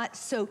and not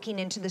soaking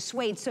into the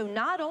suede. So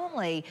not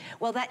only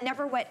will that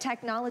never wet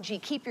technology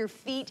keep your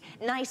feet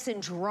nice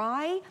and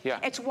dry,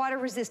 it's water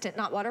resistant,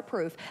 not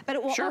waterproof, but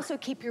it will also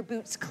keep your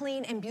boots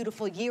clean and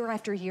beautiful year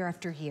after year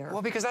after year.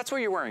 Well, because that's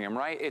where you're wearing them,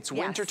 right? It's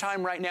winter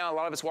time right now. A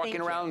lot of us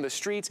walking around the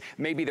streets.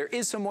 Maybe there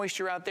is some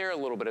moisture out there, a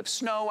little bit of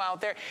snow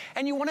out there,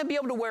 and you want to be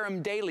able to wear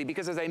them daily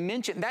because, as I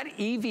mentioned, that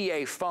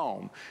EVA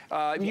foam.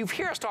 You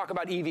hear us talk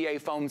about EVA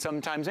foam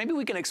sometimes. Maybe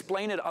we can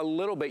explain it a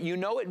little bit. You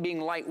know it being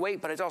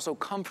lightweight, but it's also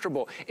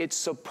comfortable. It's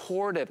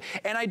supportive.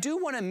 And I do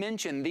want to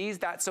mention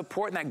that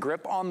support and that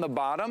grip on the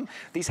bottom,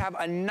 these have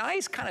a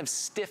nice kind of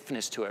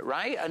stiffness to it,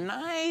 right? A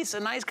nice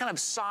kind of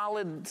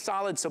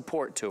solid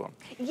support to them.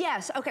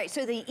 Yes, okay,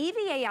 so the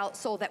EVA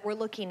outsole that we're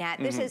looking at,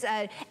 this is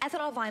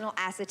ethanol vinyl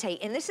acetate,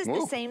 and this is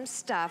the same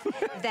stuff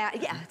that,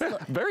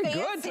 very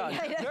good,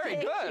 Tanya. Very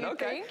good,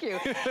 okay. Thank you.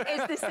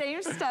 It's the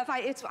same stuff.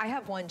 I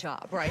have one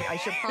job, right? I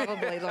should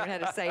probably learn how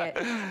to say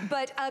it.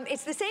 But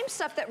it's the same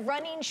stuff that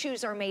running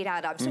shoes are made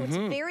out of. So it's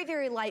very,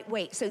 very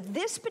lightweight. So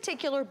this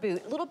particular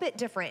boot, a little bit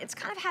different. It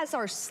kind of has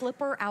our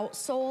slipper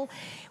outsole.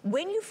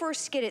 When you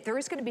first get it, there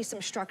is going to be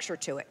some structure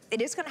to it.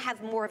 It is going to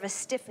have more of a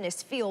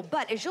stiffness feel.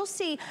 But as you'll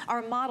see,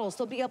 our models,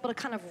 they'll be able to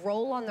kind of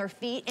roll on their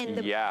feet. And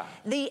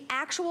the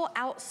actual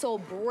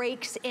outsole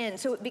breaks in.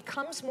 So it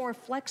becomes more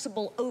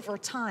flexible over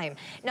time.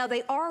 Now,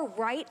 they are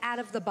right out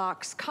of the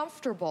box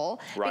comfortable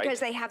because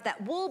they have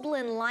that wool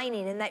blend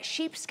lining and that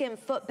sheepskin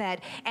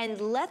footbed, and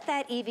let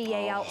that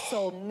EVA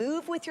outsole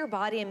move with your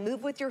body and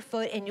move with your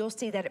foot, and you'll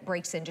see that it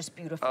breaks in just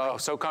beautifully. Oh,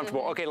 so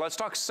comfortable. Okay, let's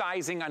talk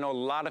sizing. I know a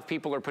lot of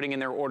people are putting in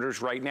their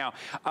orders right now.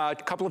 A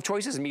couple of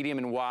choices, medium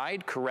and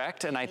wide,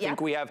 correct? And I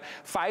think we have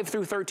 5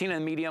 through 13 in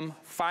the medium,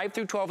 5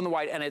 through 12 in the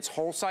wide, and it's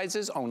whole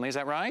sizes only, is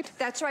that right?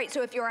 That's right.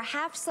 So if you're a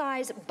half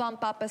size,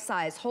 bump up a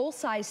size. Whole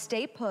size,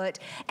 stay put.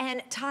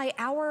 And Ty,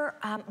 our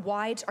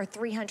wides are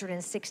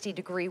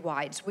 360-degree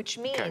wides, which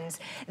means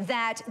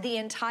that the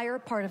entire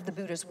part of the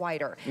boot is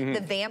wider. The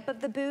vamp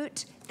of the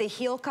boot, the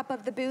heel cup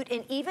of the boot,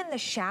 and even the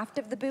shaft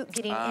of the boot,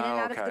 getting in and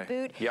out of the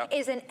boot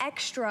is an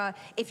extra,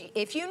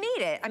 if you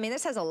need it. I mean,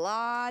 this has a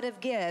lot of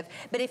give,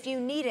 but if you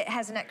need it, it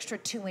has an extra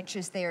 2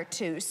 inches there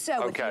too.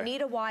 So if you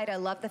need a wide, I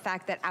love the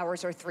fact that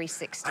ours are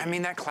 360. I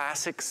mean, that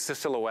classic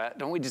silhouette,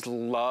 don't we just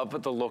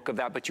love the look of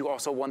that, but you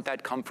also want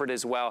that comfort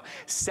as well.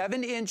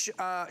 7-inch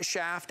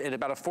shaft and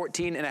about a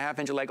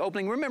 14.5-inch leg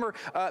opening. Remember,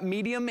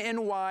 medium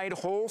and wide,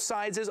 whole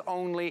sizes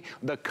only.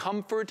 The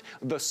comfort,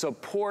 the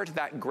support,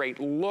 that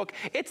great look.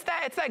 It's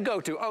that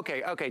go-to.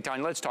 Okay,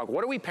 Tanya, let's talk.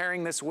 What are we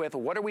pairing this with?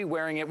 What are we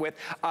wearing it with?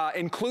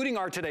 Including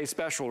our Today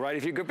Special, right?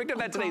 If you picked up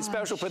that Today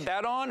Special, put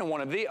that on and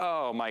one of the,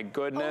 oh my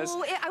goodness.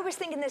 Oh, I was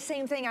thinking the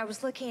same thing. I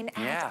was looking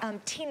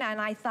at Tina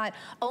and I thought,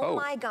 oh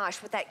my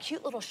gosh, with that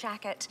cute little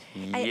jacket,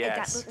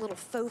 that little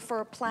faux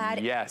fur plaid,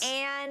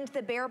 and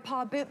the bear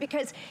paw boot,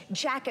 because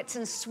jackets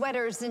and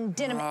sweaters and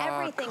denim,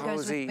 everything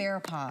goes with bear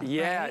paw.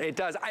 Yeah, it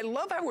does. I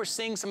love how we're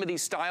seeing some of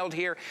these styled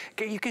here.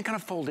 You can kind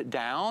of fold it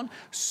down.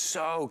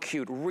 So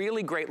cute.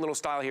 Really great little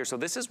style here. So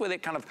this is with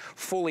it kind of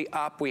fully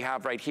up. We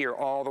have right here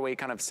all the way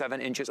kind of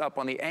 7 inches up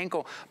on the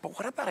ankle. But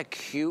what about a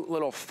cute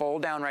little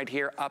fold down right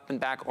here, up and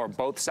back, or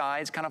both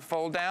sides kind of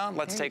fold down?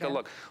 Let's take a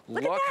look.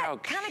 Look how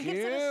cute. Kind of gives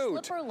it a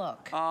slipper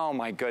look. Oh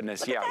my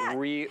goodness.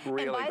 Really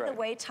great. And by the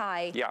way,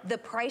 Ty, the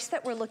price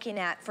that we're looking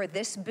at for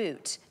this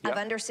boot of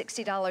under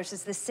 $60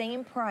 is the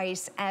same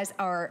price as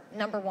our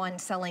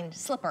 #1 selling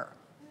slipper.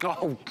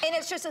 Oh. And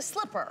it's just a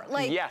slipper.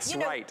 Like, you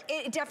know,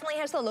 it definitely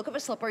has the look of a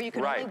slipper. You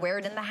can only wear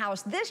it in the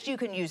house. This, you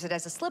can use it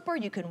as a slipper.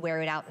 You can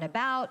wear it out and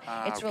about.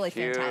 It's really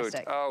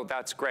fantastic. Oh,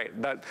 that's great.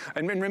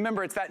 And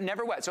remember, it's that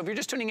never wet. So if you're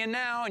just tuning in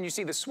now and you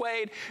see the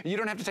suede, you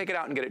don't have to take it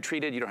out and get it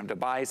treated. You don't have to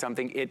buy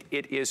something. It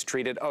is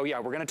treated. Oh yeah,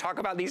 we're gonna talk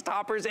about these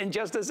toppers in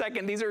just a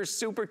second. These are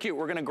super cute.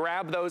 We're gonna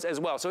grab those as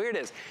well. So here it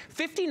is,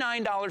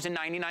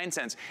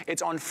 $59.99.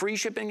 It's on free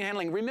shipping and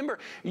handling. Remember,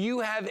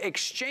 you have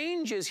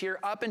exchanges here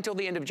up until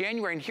the end of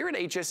January, and here at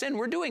HSN,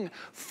 we're doing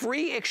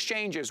free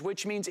exchanges,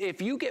 which means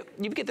if you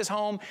get this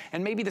home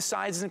and maybe the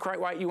size isn't quite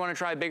right, you want to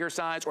try a bigger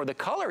size, or the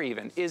color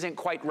even isn't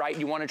quite right,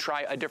 you want to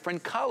try a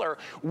different color,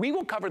 we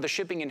will cover the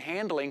shipping and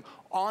handling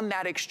on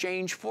that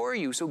exchange for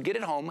you. So get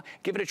it home,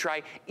 give it a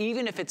try,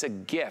 even if it's a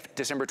gift.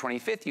 December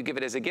 25th, you give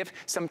it as a gift.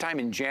 Sometime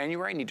in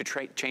January, need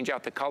to change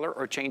out the color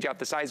or change out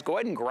the size. Go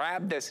ahead and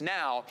grab this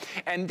now,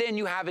 and then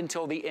you have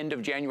until the end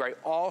of January.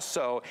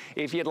 Also,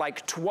 if you'd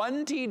like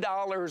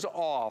 $20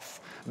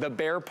 off the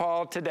Bear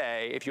Paw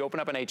today, if you open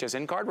up an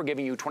HSN card, we're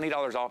giving you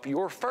 $20 off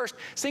your first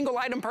single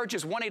item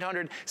purchase.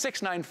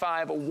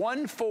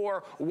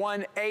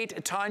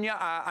 1-800-695-1418. Tanya,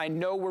 I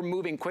know we're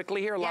moving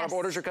quickly here. A lot of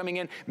orders are coming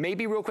in.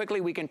 Maybe real quickly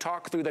we can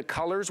talk through the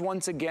colors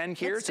once again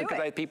here,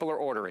 because people are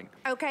ordering.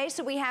 Okay,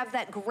 so we have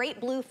that great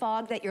blue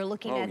fog that you're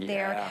looking at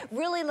there.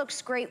 Really looks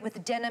great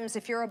with denims.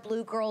 If you're a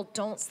blue girl,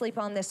 don't sleep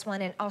on this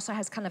one. And also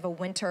has kind of a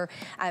winter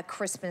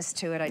Christmas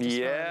to it. I just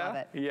really love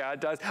it. Yeah,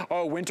 it does.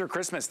 Oh, winter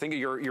Christmas. Think of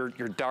your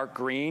dark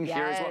green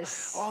here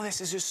as well. Oh,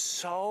 this is just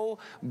so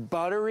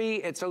buttery.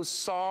 It's so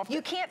soft.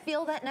 You can't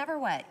feel that never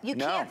wet. You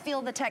can't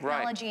feel the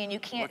technology, and you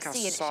can't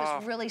see it. It's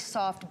just really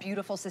soft,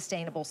 beautiful,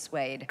 sustainable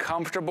suede.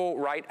 Comfortable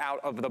right out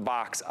of the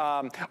box.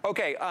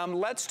 Okay,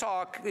 let's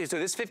talk. So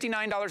this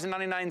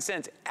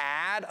 $59.99.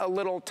 Add a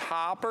little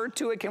topper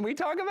to it. Can we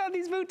talk about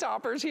these boot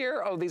toppers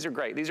here? Oh, these are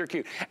great. These are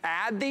cute.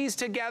 Add these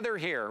together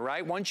here,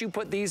 right? Once you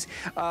put these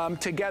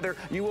together,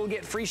 you will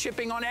get free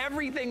shipping on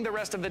everything the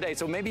rest of the day.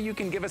 So maybe you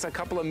can give us a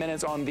couple of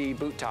minutes on the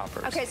boot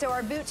toppers. Okay, so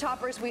our boot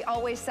toppers, we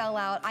always sell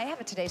out. I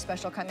have a Today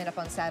Special coming up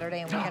on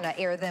Saturday, and we're going to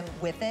air them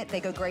with it. They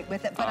go great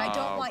with it, but I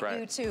don't want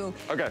you to,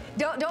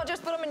 don't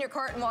just put them in your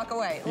cart and walk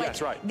away. Like,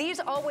 that's right. These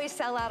always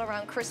sell out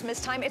around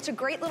Christmas time. It's a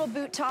great little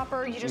boot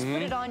topper. You just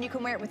put it on. You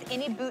can wear it with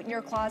any boot in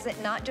your closet,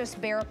 not just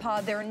bear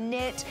paw. They're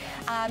knit,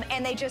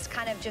 and they just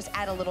kind of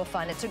add a little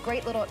fun. It's a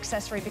great little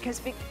accessory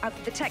because of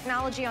the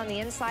technology on the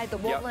inside, the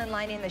woolen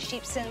lining, the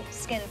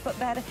sheepskin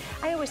footbed.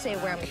 I always say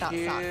wear them without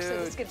socks,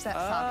 so this gives that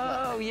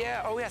soft look. Oh,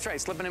 yeah. Oh, that's right.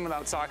 Slipping in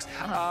without socks.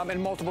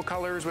 And multiple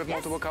colors. We have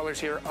multiple colors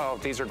here. Oh,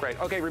 these are great.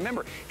 Okay,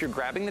 remember, if you're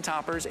grabbing the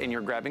toppers and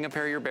you're grabbing a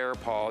pair of your bear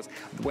paws,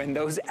 when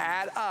those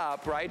add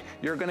up, right,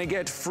 you're going to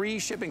get free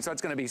shipping. So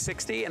it's going to be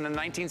 $60 and then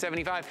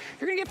 $19.75.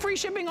 You're going to get free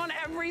shipping on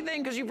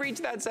everything because you've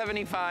reached that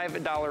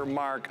 $75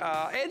 mark.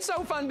 It's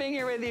so fun being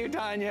here with you,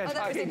 Tanya. Oh,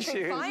 that was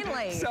interesting.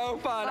 Finally. So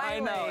fun.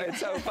 Finally. I know. It's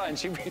so fun.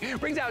 She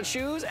brings out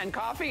shoes and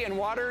coffee and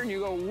water, and you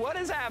go, what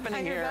is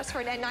happening here? I'm your best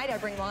friend. At night, I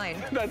bring wine.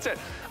 That's it.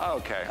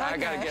 Okay. I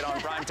got to get on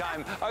prime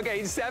time.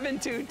 Okay,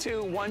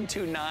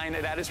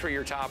 722-129. That is for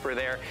your topper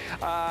there.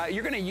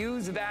 You're going to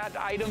use that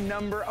item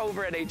number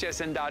over at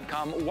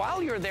hsn.com.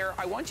 While you're there,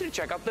 I want you to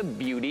check out the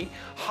Beauty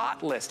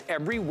Hot List.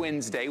 Every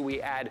Wednesday,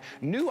 we add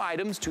new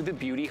items to the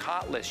Beauty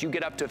Hot List. You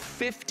get up to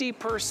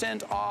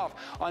 50% off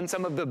on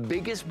some of the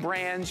biggest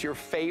brands, your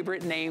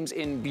favorite names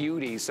in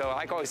beauty. So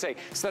like I always say,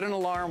 set an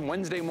alarm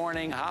Wednesday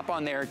morning, hop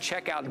on there,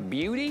 check out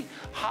Beauty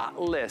Hot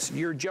List.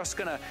 You're just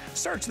going to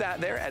search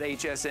that there at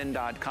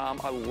hsn.com.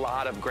 A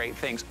lot of great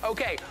things.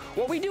 Okay,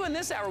 what we do in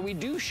this hour, we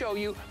do show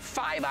you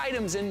 5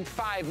 items in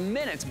 5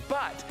 minutes,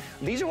 but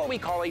these are what we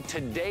call a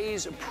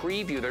today's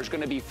preview. There's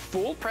going to be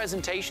full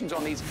presentations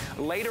on these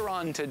later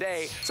on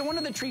today. So one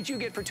of the treats you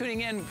get for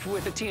tuning in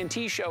with the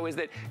TNT show is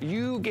that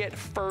you get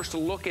first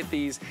look at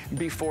these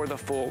before the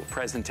full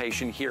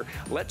presentation here.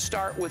 Let's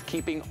start with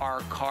keeping our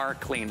car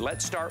clean.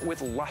 Let's start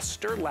with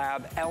Luster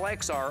Lab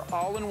LXR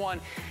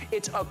all-in-one.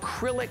 It's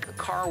acrylic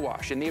car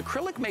wash, and the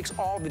acrylic makes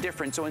all the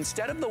difference. So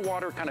instead of the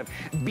water kind of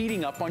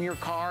beating up on your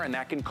car and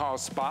that can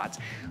cause spots,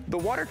 the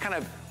water kind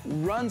of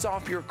runs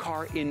off your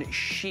car in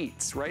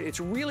sheets, right?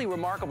 It's really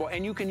remarkable,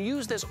 and you can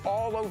use this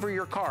all over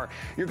your car.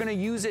 You're gonna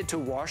use it to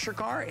wash your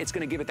car. It's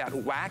gonna give it that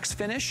wax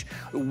finish,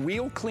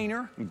 wheel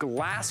cleaner,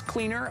 glass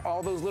cleaner,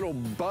 all those little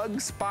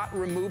bug spot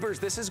removers.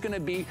 This is gonna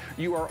be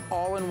your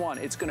all-in-one.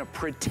 It's gonna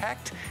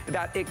protect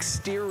that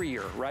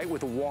exterior, right,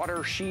 with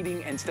water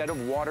sheeting instead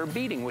of water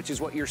beading, which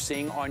is what you're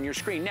seeing on your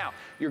screen. Now,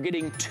 you're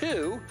getting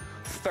 2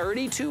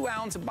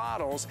 32-ounce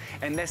bottles,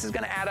 and this is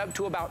gonna add up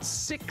to about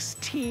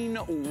 16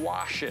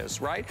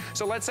 washes, right?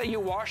 So let's say you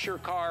wash your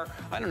car,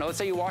 I don't know, let's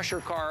say you wash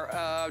your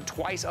car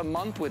twice a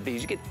month with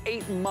these. You get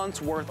 8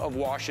 months worth of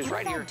washes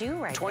right here. Do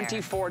right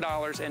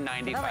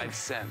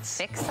 $24.95.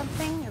 Fix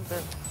something?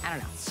 I don't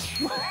know.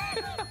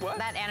 What?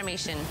 That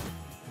animation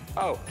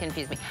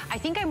confused me. I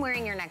think I'm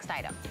wearing your next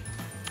item.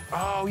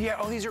 Oh, yeah.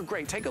 Oh, these are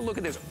great. Take a look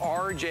at this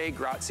RJ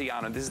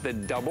Graziano. This is the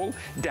double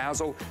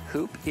dazzle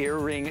hoop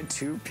earring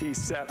 2-piece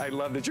set. I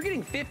love this. You're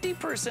getting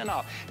 50%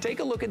 off.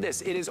 Take a look at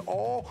this. It is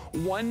all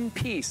one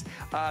piece.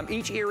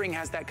 Each earring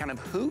has that kind of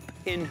hoop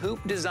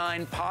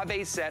design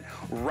pave set,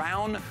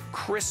 round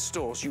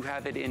crystals. You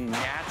have it in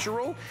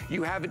natural.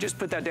 You have it, just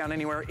put that down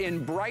anywhere,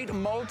 in bright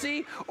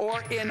multi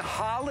or in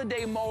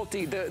holiday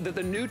multi.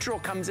 The neutral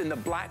comes in the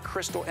black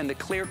crystal and the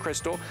clear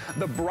crystal.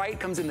 The bright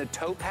comes in the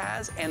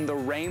topaz and the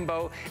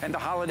rainbow. And the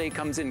holiday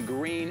comes in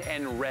green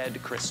and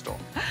red crystal.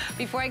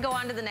 Before I go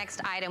on to the next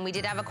item, we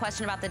did have a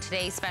question about the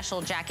Today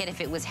Special jacket,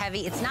 if it was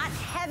heavy. It's not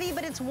heavy,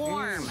 but it's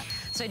warm.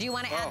 So do you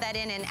want to add that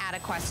in and add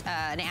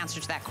an answer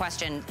to that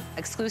question?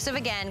 Exclusive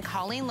again,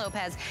 Colleen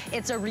Lopez.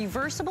 It's a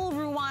reversible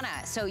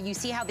Ruana. So you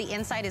see how the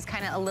inside is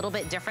kind of a little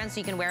bit different,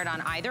 so you can wear it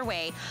on either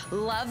way.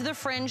 Love the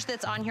fringe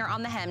that's on here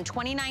on the hem.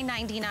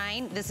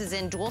 $29.99. This is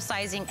in dual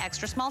sizing,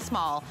 extra small,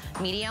 small,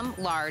 medium,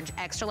 large,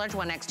 extra large,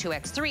 1X,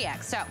 2X,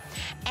 3X. So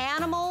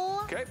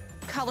animal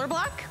color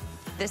block.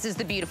 This is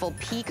the beautiful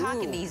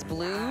peacock in these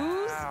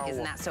blues. Wow.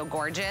 Isn't that so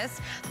gorgeous?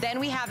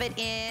 Then we have it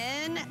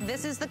in,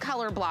 this is the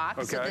color block.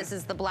 Okay. So this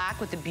is the black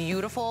with the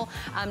beautiful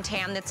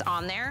tan that's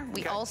on there.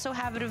 We also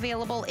have it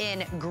available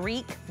in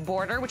Greek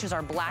border, which is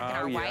our black and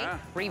our white.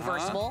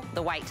 Reversible,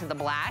 the white to the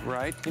black.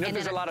 Right. You know,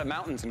 there's a lot of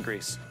mountains in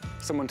Greece.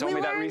 Someone told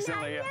me that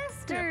recently.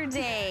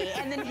 Yesterday.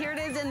 And then here it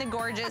is in the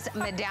gorgeous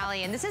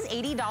medallion. This is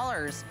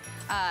 $80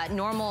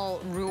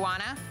 normal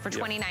Ruana for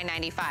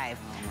 $29.95.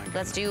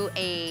 Let's do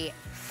a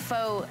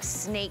faux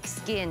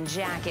snakeskin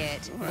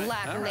jacket,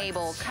 black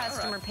label,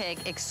 customer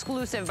pick,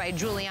 exclusive by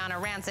Juliana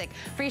Rancic.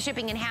 Free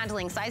shipping and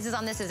handling. Sizes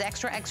on this is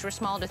extra, extra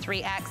small to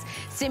 3X.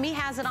 Simi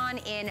has it on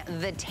in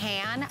the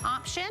tan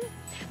option.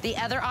 The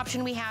other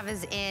option we have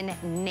is in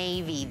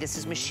navy. This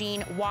is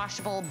machine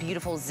washable,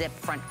 beautiful zip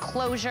front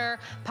closure,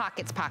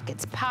 pockets,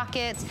 pockets,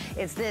 pockets.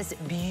 It's this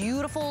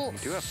beautiful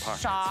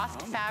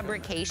soft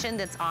fabrication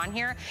that's on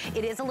here.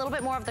 It is a little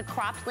bit more of the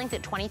cropped length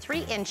at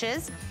 23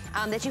 inches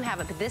that you have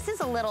it, but this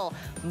is a little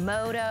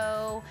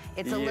moto.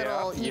 It's a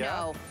little, you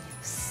know,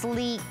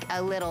 sleek,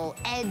 a little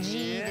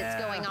edgy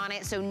that's going on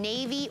it. So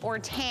navy or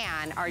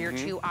tan are your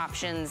two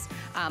options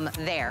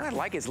there. I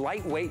like it's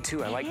lightweight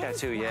too. I like that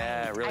too.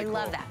 Yeah, really cool. I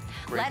love that.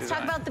 Let's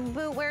talk about the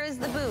boot. Where is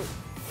the boot?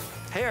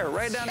 Here,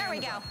 right down there. There we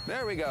go.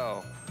 There we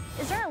go.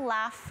 Is there a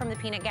laugh from the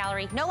peanut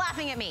gallery? No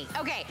laughing at me.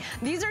 Okay,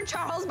 these are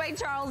Charles by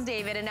Charles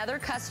David, another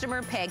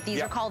customer pick.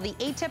 These are called the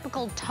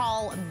atypical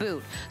tall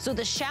boot. So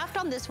the shaft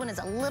on this one is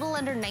a little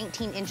under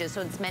 19 inches,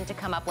 so it's meant to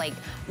come up like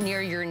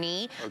near your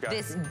knee.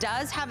 This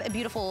does have a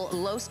beautiful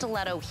low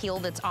stiletto heel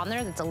that's on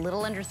there that's a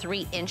little under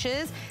 3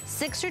 inches.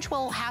 6 through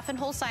 12 half and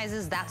whole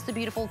sizes. That's the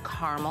beautiful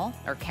caramel,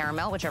 or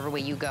caramel, whichever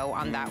way you go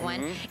on that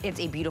one. It's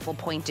a beautiful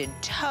pointed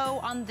toe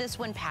on this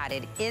one,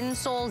 padded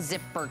insole,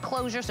 zipper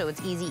closure, so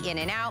it's easy in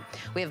and out.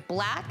 We have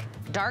black,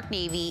 dark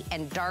navy,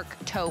 and dark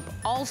taupe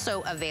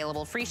also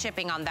available. Free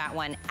shipping on that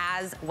one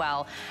as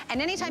well. And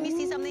anytime you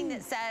see something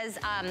that says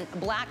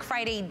Black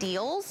Friday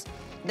deals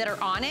that are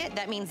on it,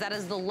 that means that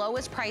is the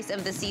lowest price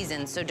of the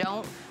season. So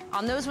don't,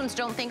 on those ones,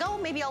 don't think, oh,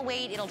 maybe I'll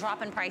wait, it'll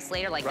drop in price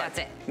later. Like, that's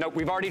it. No,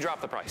 we've already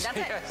dropped the price. That's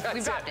it.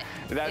 We've dropped it.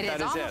 That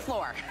is on the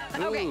floor.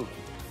 Okay.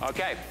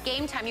 Okay.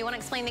 Game time, you want to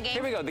explain the game?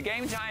 Here we go. The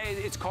game time,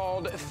 it's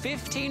called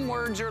 15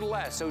 words or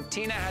less. So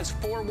Tina has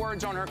 4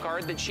 words on her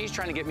card that she's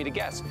trying to get me to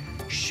guess.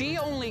 She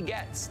only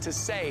gets to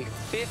say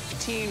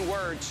 15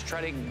 words to try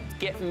to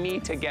get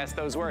me to guess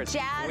those words.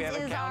 Jazz we have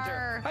a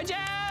counter. Hi,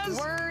 Jazz!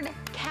 Word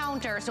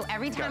counter. So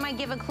every time I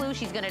give a clue,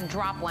 she's going to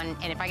drop one.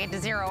 And if I get to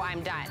 0,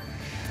 I'm done.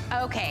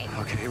 Okay.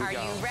 Okay, here we go.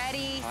 Are you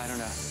ready? I don't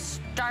know.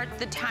 Start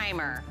the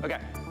timer. Okay.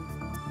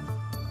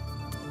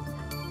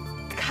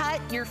 Cut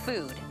your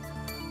food.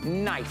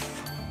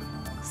 Knife.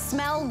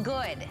 Smell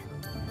good.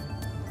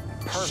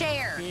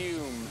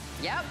 Perfume.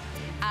 Yep.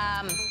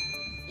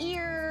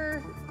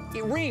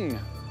 Earring.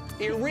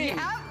 Earring.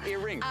 Yep.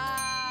 Earring.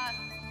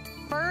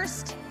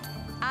 First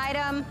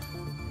item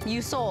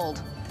you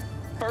sold.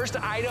 First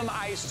item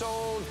I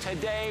sold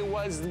today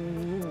was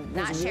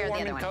Not Cher,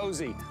 warm the other and one.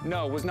 cozy.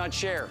 No, was not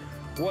Cher.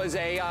 Was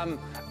a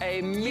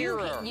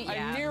mirror.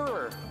 Yeah. A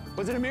mirror.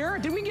 Was it a mirror?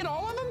 Did we get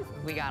all of them?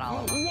 We got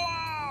all of them.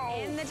 Wow!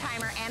 In the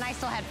timer, and I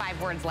still had 5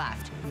 words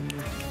left.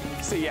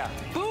 See ya.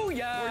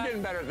 Booyah! We're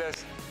getting better at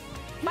this.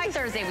 By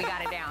Thursday, we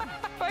got it down.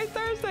 By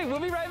Thursday,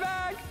 we'll be right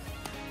back.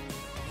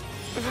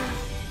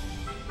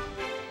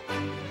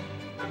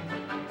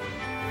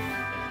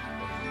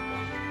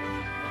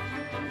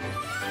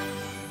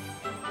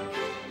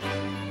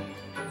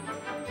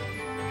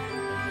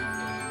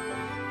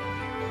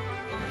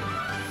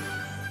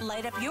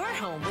 Light up your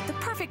home with the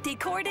perfect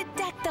decor to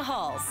deck the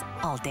halls.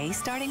 All day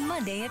starting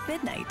Monday at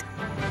midnight.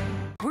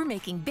 We're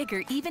making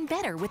bigger even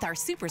better with our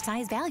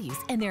supersize values,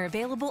 and they're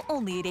available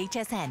only at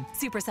HSN.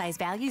 Supersize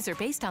values are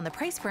based on the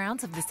price per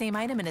ounce of the same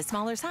item in a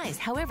smaller size.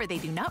 However, they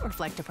do not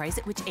reflect a price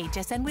at which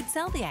HSN would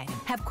sell the item.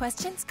 Have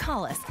questions?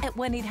 Call us at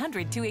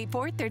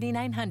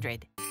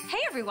 1-800-284-3900. Hey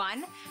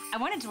everyone! I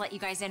wanted to let you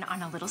guys in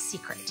on a little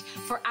secret.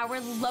 For our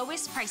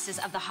lowest prices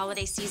of the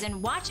holiday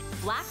season, watch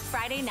Black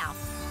Friday now.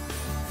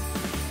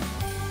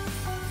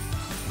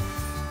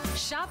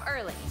 Shop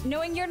early,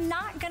 knowing you're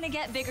not gonna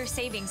get bigger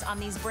savings on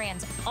these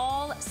brands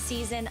all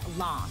season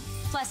long.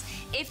 Plus,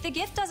 if the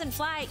gift doesn't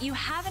fly, you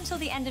have until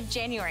the end of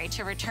January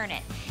to return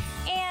it.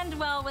 And,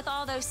 well, with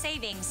all those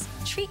savings,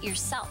 treat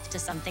yourself to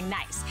something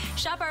nice.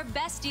 Shop our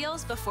best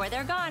deals before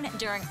they're gone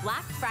during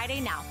Black Friday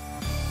now.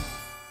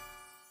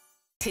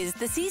 'Tis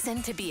the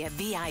season to be a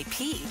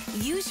VIP.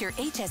 Use your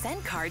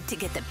HSN card to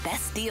get the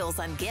best deals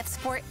on gifts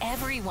for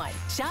everyone.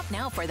 Shop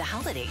now for the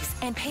holidays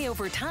and pay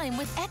over time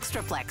with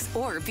ExtraFlex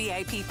or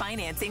VIP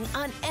financing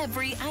on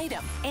every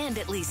item. And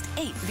at least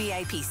 8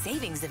 VIP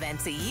savings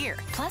events a year.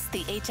 Plus,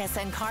 the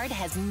HSN card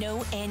has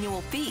no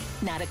annual fee.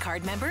 Not a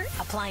card member?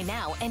 Apply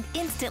now and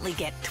instantly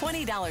get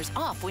 $20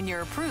 off when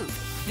you're approved.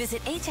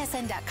 Visit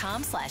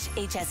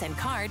hsn.com/HSN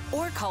card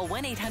or call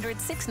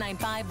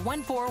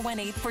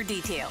 1-800-695-1418 for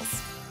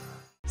details.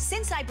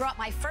 Since I brought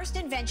my first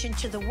invention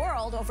to the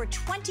world over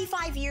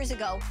 25 years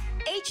ago,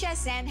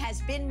 HSN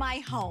has been my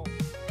home.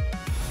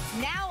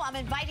 Now I'm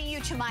inviting you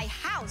to my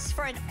house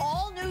for an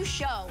all-new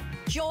show,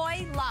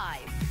 Joy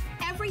Live.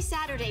 Every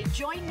Saturday,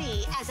 join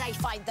me as I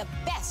find the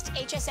best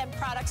HSN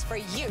products for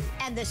you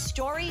and the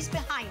stories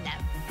behind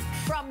them.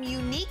 From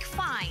unique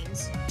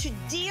finds to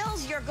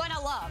deals you're gonna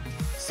love.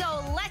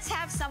 So let's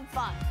have some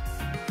fun.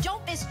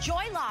 Don't miss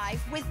Joy Live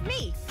with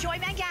me, Joy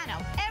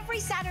Mangano, every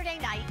Saturday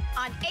night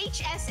on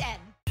HSN.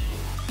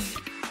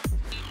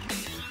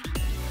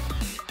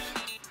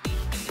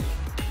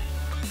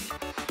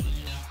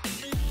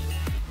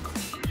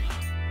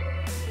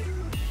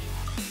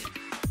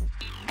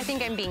 I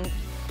think I'm being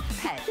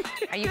pet.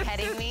 Are you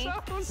petting me?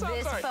 So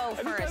this sorry.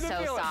 faux fur is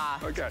so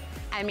soft. Okay.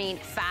 I mean,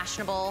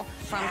 fashionable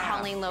from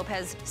Colleen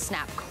Lopez.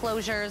 Snap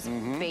closures,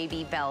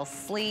 baby bell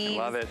sleeves.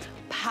 Love it.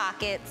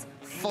 Pockets,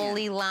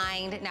 fully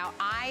lined. Now,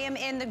 I am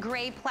in the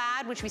gray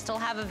plaid, which we still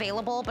have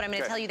available, but I'm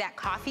gonna tell you that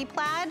coffee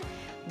plaid,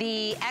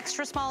 the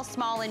extra small,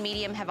 small, and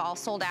medium have all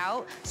sold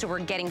out, so we're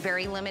getting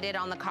very limited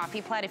on the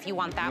coffee plaid. If you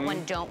want that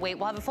one, don't wait.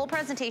 We'll have a full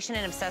presentation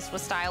in Obsessed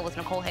with Style with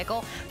Nicole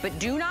Hickle, but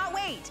do not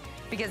wait,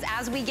 because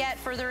as we get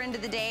further into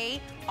the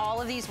day,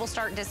 all of these will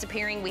start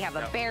disappearing. We have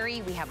a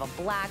berry, we have a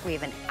black, we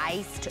have an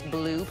iced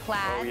blue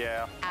plaid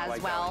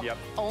as well.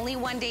 Only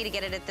one day to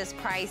get it at this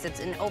price. It's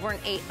an over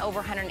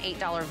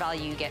 $108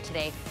 value you get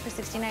today for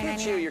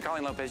 $69.99. Your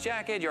Colleen Lopez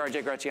jacket, your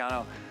RJ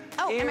Graziano.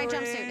 Oh, and my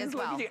jumpsuit as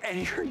well. And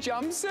your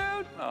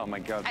jumpsuit? Oh my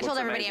God. I told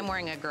everybody I'm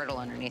wearing a girdle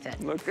underneath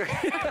it. Look.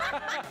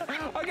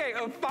 Okay,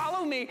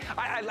 follow me.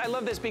 I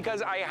love this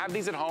because I have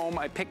these at home.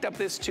 I picked up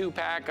this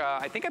 2-pack.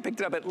 I think I picked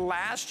it up at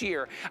last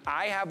year.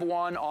 I have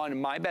one on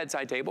my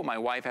bedside table. My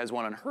wife has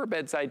one on her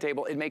bedside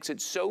table. It makes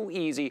it so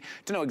easy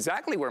to know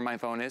exactly where my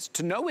phone is,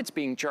 to know it's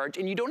being charged,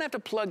 and you don't have to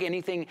plug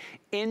anything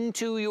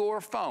into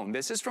your phone.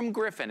 This is from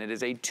Griffin. It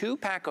is a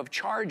 2-pack of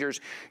chargers.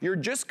 You're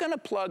just gonna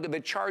plug the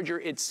charger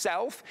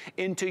itself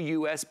into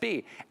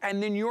USB.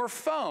 And then your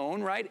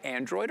phone, right,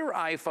 Android or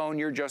iPhone,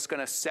 you're just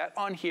gonna set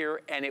on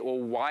here and it will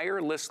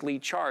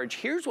wirelessly charge.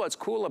 Here's what's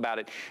cool about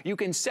it. You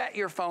can set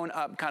your phone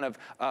up kind of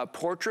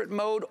portrait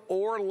mode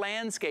or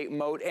landscape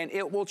mode, and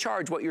it will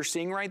charge. What you're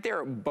seeing right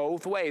there,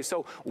 both ways.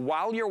 So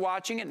while you're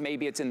watching it,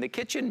 maybe it's in the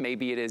kitchen,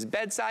 maybe it is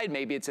bedside,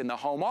 maybe it's in the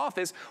home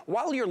office,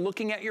 while you're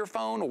looking at your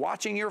phone,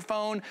 watching the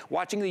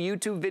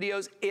YouTube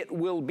videos, it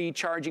will be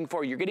charging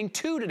for you. You're getting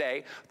 2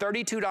 today,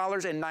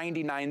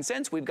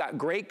 $32.99. We've got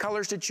great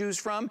colors to choose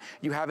from.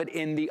 You have it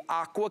in the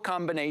aqua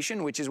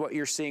combination, which is what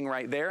you're seeing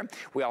right there.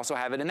 We also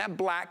have it in that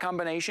black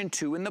combination,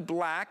 2 in the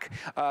black,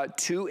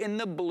 2 in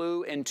the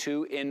blue, and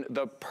 2 in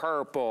the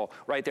purple.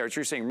 Right there, as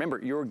you're seeing. Remember,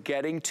 you're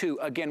getting 2.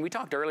 Again, we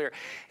talked earlier.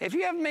 If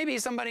you have maybe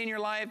somebody in your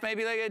life,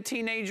 maybe like a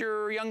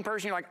teenager or young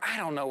person, you're like, I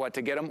don't know what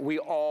to get them. We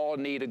all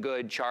need a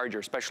good charger,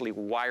 especially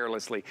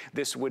wirelessly.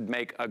 This would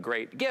make a great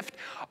great gift.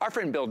 Our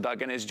friend Bill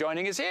Duggan is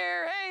joining us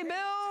here. Hey,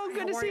 Bill,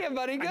 good to see you,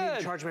 buddy. Good. I need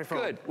to charge my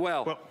phone. Good.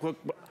 Well,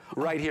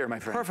 right here, my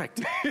friend.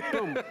 Perfect.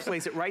 Boom.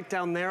 Place it right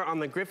down there on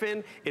the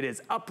Griffin. It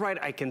is upright.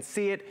 I can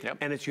see it,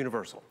 and it's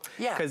universal.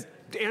 Yeah. Because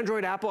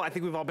Android, Apple, I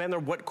think we've all been there.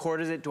 What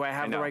cord is it? Do I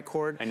have the right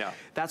cord? I know.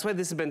 That's why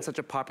this has been such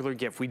a popular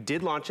gift. We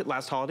did launch it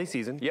last holiday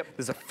season. Yep.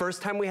 This is the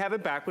first time we have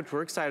it back, which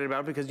we're excited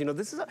about because, you know,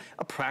 this is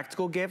a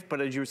practical gift,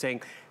 but as you were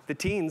saying, the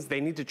teens,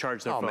 they need to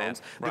charge their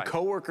phones. The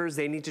coworkers,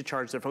 they need to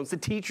charge their phones. The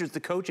teachers, the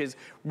coaches,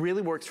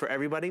 really works for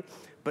everybody,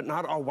 but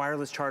not all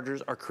wireless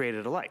chargers are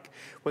created alike.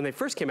 When they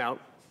first came out,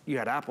 you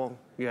had Apple,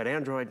 you had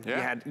Android,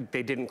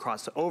 they didn't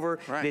cross over.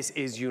 This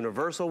is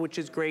universal, which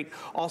is great.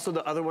 Also,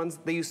 the other ones,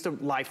 they used to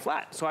lie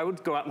flat. So I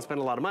would go out and spend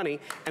a lot of money,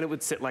 and it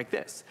would sit like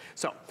this.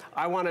 So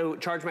I want to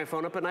charge my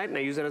phone up at night, and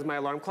I use it as my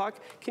alarm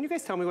clock. Can you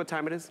guys tell me what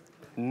time it is?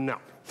 No.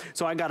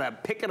 So I gotta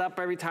pick it up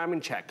every time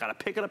and check. Gotta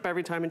pick it up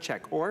every time and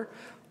check. Or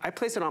I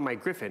place it on my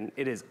Griffin.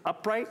 It is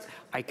upright,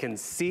 I can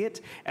see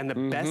it, and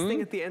the best thing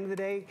at the end of the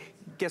day,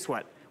 guess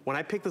what? When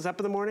I pick this up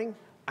in the morning,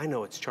 I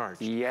know it's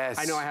charged. Yes.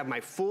 I know I have my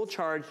full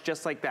charge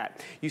just like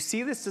that. You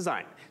see this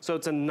design. So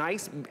it's a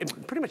nice,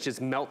 it pretty much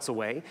just melts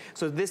away.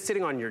 So this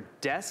sitting on your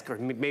desk, or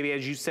maybe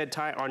as you said,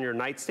 Ty, on your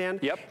nightstand.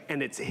 Yep.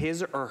 And it's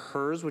his or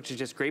hers, which is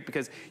just great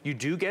because you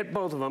do get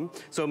both of them.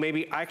 So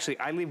maybe, actually,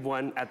 I leave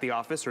one at the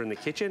office or in the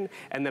kitchen,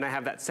 and then I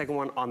have that second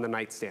one on the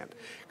nightstand.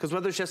 Because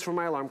whether it's just for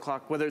my alarm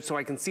clock, whether it's so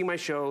I can see my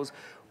shows,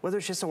 whether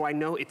it's just so I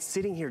know it's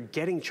sitting here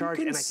getting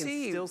charged and I can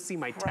still see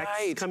my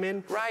texts come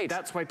in.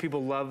 That's why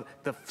people love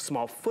the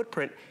small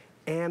footprint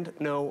and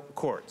no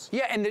cords.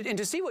 Yeah, and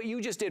to see what you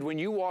just did when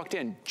you walked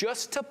in,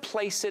 just to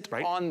place it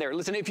on there.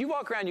 Listen, if you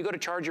walk around, you go to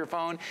charge your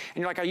phone, and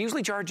you're like, I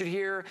usually charge it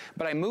here,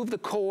 but I move the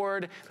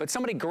cord, but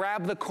somebody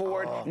grabbed the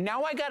cord.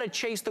 Now I gotta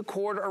chase the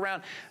cord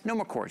around. No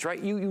more cords,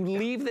 right? You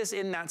leave this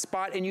in that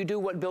spot, and you do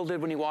what Bill did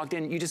when he walked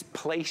in. You just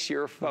place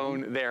your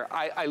phone there.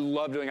 I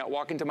love doing it. I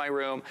walk into my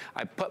room,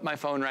 I put my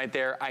phone right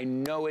there, I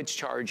know it's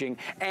charging,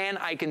 and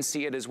I can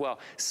see it as well.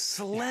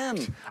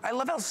 Slim. I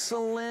love how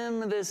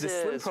slim this is.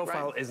 The slim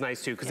profile is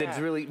nice too, because it's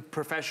really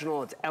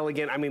professional, it's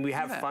elegant. I mean, we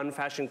have fun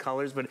fashion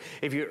colors, but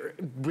if you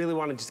really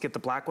want to just get the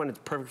black one, it's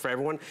perfect for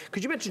everyone.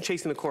 Because you mentioned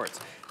chasing the cords.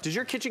 Does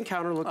your kitchen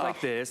counter look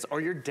like this,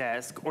 or your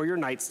desk, or your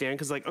nightstand?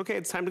 Because like, okay,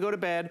 it's time to go to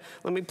bed,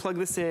 let me plug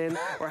this in,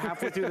 or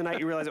halfway through the night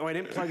you realize, oh, I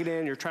didn't plug it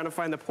in, you're trying to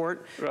find the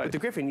port. With the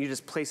Griffin, you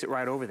just place it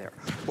right over there.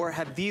 Or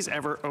have these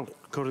ever,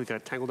 totally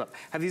got tangled up.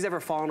 Have these ever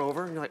fallen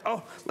over? And you're like,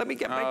 oh, let me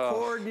get my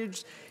cord.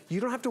 You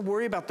don't have to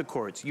worry about the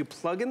cords. You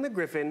plug in the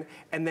Griffin,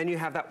 and then you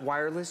have that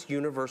wireless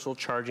universal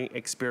charging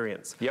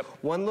experience.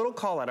 One little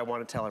call out I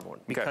want to tell everyone,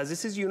 because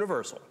this is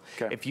universal.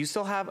 If you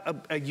still have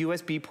a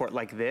USB port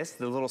like this,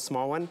 the little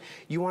small one,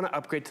 you want to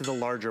upgrade to the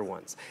larger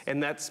ones.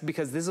 And that's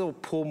because this will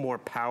pull more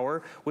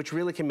power, which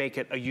really can make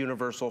it a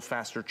universal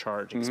faster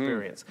charge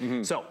experience.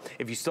 So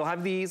if you still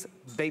have these,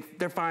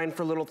 they're fine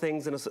for little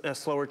things and a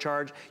slower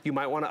charge. You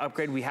might want to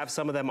upgrade. We have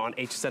some of them on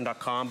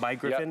hsn.com by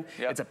Griffin.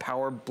 It's a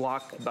power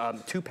block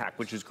 2-pack,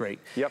 which is great.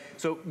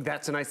 So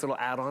that's a nice little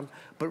add-on.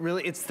 But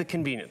really, it's the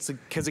convenience.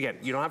 Because again,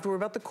 you don't have to worry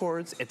about the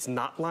cords. It's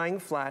not lying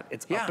flat.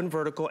 It's up and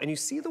vertical. And you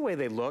see the way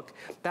they look.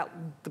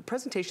 The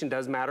presentation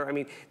does matter. I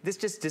mean, this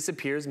just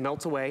disappears,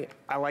 melts away.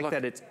 I like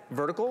that it's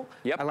vertical.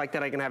 I like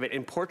that I can have it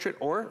in portrait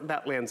or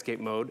that landscape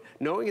mode,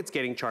 knowing it's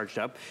getting charged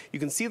up. You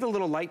can see the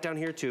little light down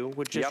here too,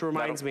 which just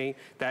reminds me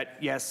that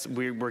yes,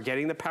 we're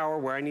getting the power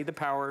where I need the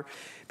power,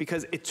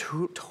 because it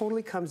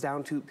totally comes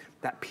down to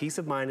that peace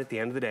of mind at the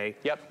end of the day.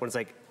 When it's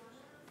like,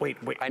 wait,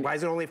 why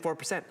is it only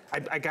 4%?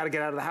 I gotta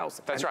get out of the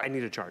house. That's right. I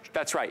need a charge.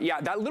 That's right. Yeah,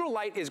 that little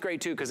light is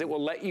great too, because it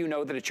will let you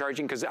know that it's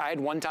charging. Because I had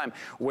one time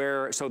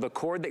where, so the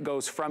cord that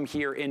goes from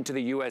here into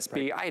the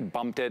USB, I had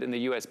bumped it and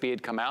the USB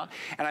had come out,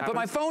 and I put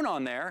my phone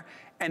on there,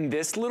 and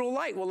this little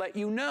light will let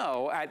you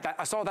know.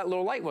 I saw that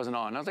little light wasn't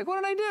on. I was like, what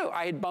did I do?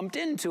 I had bumped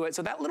into it.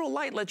 So that little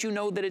light lets you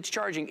know that it's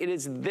charging. It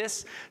is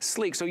this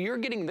sleek. So you're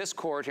getting this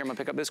cord. Here, I'm gonna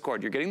pick up this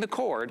cord. You're getting the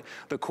cord.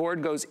 The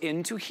cord goes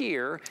into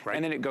here,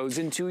 and then it goes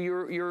into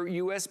your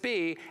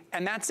USB,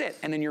 and that's it.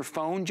 And then your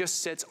phone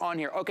just sits on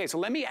here. Okay, so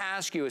let me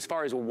ask you, as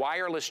far as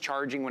wireless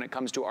charging when it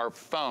comes to our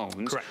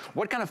phones,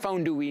 what kind of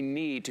phone do we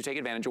need to take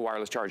advantage of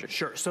wireless charging?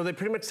 Sure, so they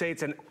pretty much say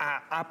it's an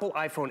Apple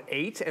iPhone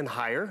 8 and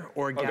higher,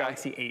 or a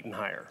Galaxy 8 and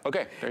higher.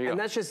 Okay. There you go. And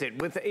that's just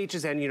it. With the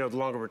HSN, you know, the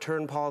longer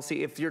return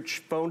policy, if your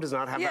phone does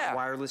not have that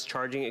wireless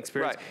charging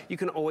experience, you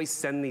can always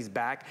send these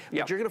back.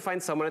 But you're going to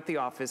find someone at the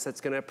office that's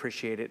going to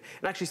appreciate it.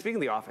 And actually, speaking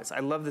of the office, I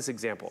love this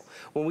example.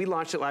 When we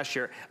launched it last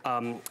year,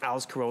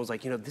 Alice Carone was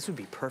like, you know, this would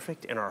be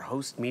perfect in our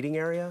host meeting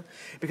area.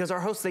 Because our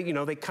hosts,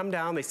 they come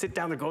down, they sit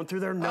down, they're going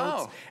through their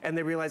notes, and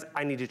they realize,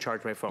 I need to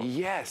charge my phone.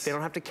 They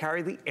don't have to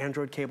carry the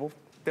Android cable.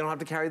 They don't have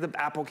to carry the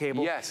Apple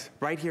cable.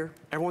 Right here,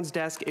 everyone's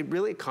desk. It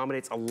really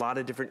accommodates a lot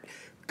of different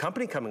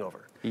company coming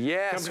over.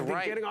 Yes,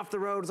 Getting off the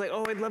road, it's like,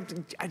 oh,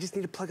 I just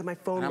need to plug in my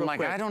phone and I'm real like,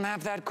 quick. I don't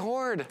have that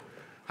cord.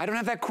 I don't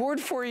have that cord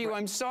for you,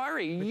 I'm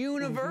sorry.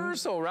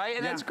 Universal, right?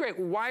 And that's great.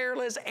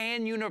 Wireless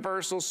and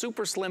universal,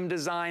 super slim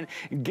design.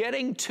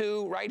 Getting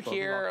two right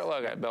here.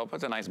 Look at Bill,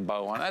 puts a nice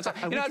bow on it.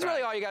 That's, you know, that's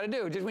really all you gotta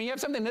do. Just when you have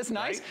something this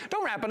nice,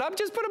 don't wrap it up,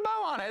 just put a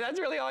bow on it. That's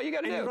really all you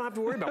gotta do. You don't have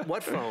to worry about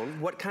what phone,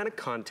 what kind of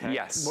content,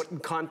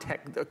 what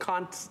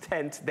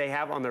content they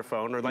have on their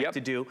phone or like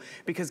to do,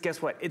 because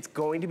guess what? It's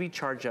going to be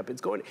charged up.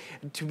 It's going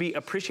to be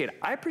appreciated.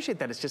 I appreciate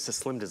that it's just a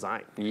slim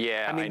design.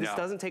 Yeah, I mean, this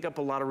doesn't take up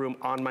a lot of room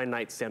on my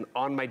nightstand,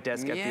 on my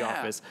desk at the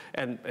office,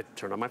 and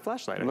turn on my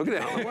flashlight. Look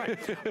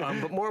at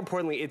that. But more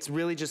importantly, it's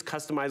really just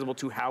customizable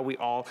to how we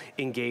all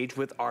engage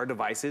with our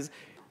devices.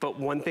 But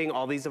one thing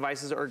all these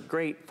devices are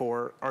great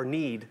for, our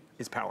need,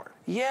 is power.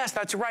 Yes,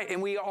 that's right.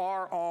 And we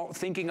are all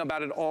thinking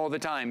about it all the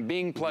time.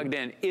 Being plugged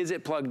in. Is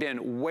it plugged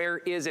in? Where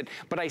is it?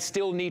 But I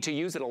still need to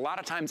use it. A lot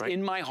of times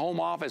in my home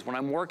office when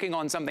I'm working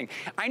on something,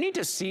 I need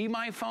to see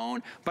my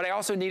phone, but I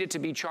also need it to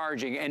be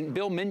charging. And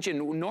Bill mentioned,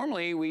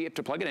 normally we have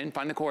to plug it in,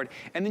 find the cord,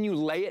 and then you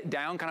lay it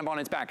down kind of on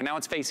its back. And now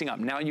it's facing up.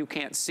 Now you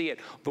can't see it.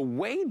 The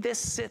way this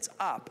sits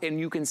up, and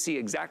you can see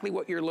exactly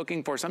what you're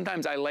looking for.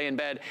 Sometimes I lay in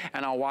bed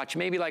and I'll watch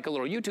maybe like a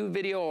little YouTube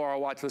video, or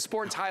I'll watch the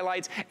sports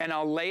highlights, and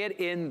I'll lay it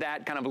in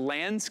that kind of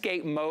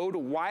landscape mode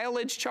while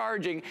it's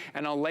charging,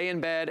 and I'll lay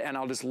in bed and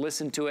I'll just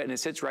listen to it, and it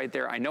sits right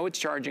there. I know it's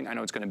charging. I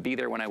know it's going to be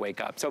there when I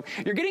wake up. So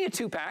you're getting a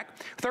 2-pack,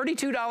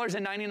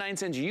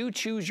 $32.99. You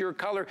choose your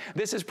color.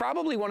 This is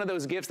probably one of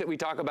those gifts that we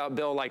talk about,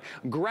 Bill, like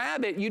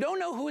grab it. You don't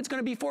know who it's going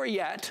to be for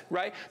yet,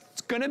 right?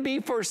 It's going to be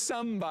for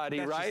somebody,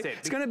 right?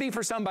 It's going to be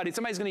for somebody.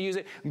 Somebody's going to use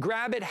it.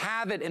 Grab it,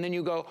 have it, and then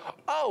you go,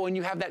 oh, and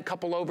you have that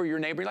couple over your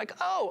neighbor. You're like,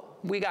 oh,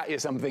 we got you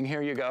something.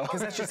 Here you go.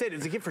 Because that's just it.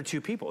 It's a gift for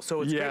 2 people.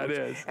 So it's great. It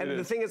is. And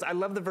the thing is, I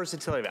love the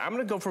versatility of it. I'm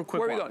going to go for a quick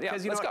walk. Where are we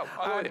going? Yeah, let's go.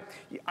 I'll go with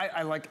you.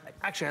 I like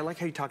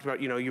how you talked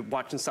about, you know, you're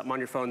watching something on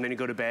your phone, and then you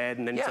go to bed,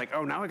 and then it's like,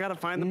 oh, now I got to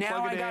find the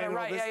plug it in. Now I got it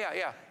right.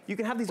 Yeah. You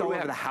can have these all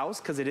over the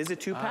house because it is a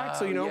 2-pack.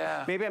 So, you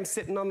know, maybe I'm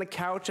sitting on the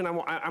couch and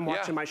I'm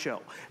watching my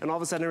show. And all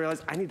of a sudden I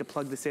realize I need to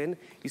plug this in.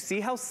 You see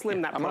how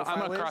slim that profile is? I'm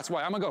going to cross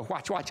white. I'm going to go.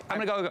 Watch. I'm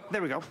going to go.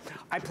 There we go.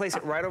 I place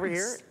it right over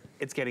here.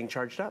 It's getting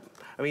charged up.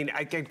 I mean,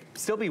 I could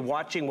still be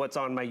watching what's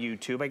on my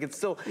YouTube. I could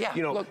still,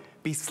 you know,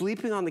 be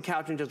sleeping on the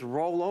couch and just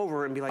roll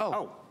over and be like,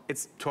 oh,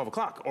 it's 12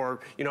 o'clock,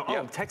 or, you know,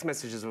 oh, text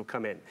messages will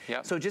come in.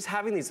 So just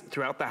having these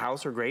throughout the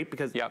house are great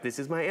because this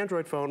is my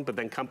Android phone, but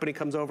then company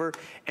comes over,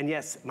 and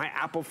yes, my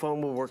Apple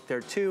phone will work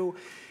there too.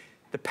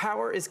 The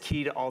power is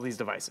key to all these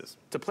devices.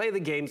 To play the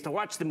games, to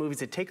watch the movies,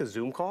 to take a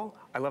Zoom call.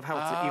 I love how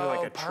it's even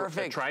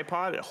like a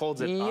tripod. It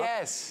holds it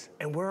up.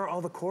 And where are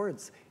all the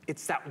cords?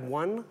 It's that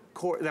one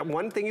cord, that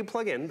one thing you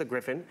plug in, the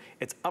Griffin.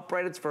 It's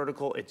upright, it's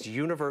vertical, it's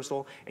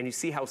universal, and you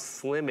see how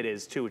slim it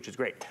is too, which is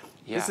great.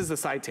 This is the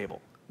side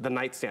table. The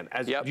nightstand,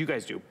 as you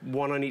guys do,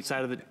 one on each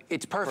side of the...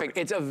 It's perfect.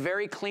 It's a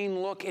very clean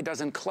look. It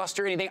doesn't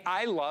cluster anything.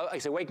 I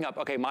say waking up,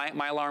 okay,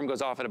 my alarm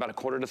goes off at about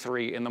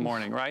 2:45 in the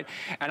morning, right?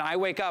 And I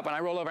wake up and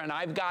I roll over and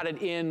I've got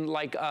it in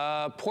like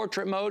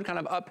portrait mode, kind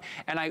of up,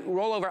 and I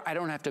roll over. I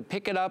don't have to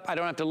pick it up. I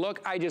don't have to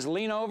look. I just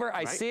lean over,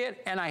 I see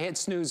it, and I hit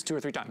snooze 2 or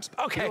 3 times.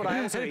 Okay. You know what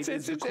I also hate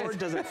is the cord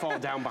doesn't fall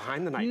down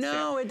behind the nightstand.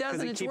 No, it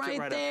doesn't. It's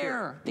right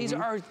there. These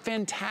are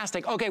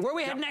fantastic. Okay, where are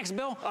we heading next,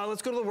 Bill?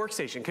 Let's go to the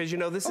workstation, because, you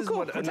know, this is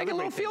what... We're taking a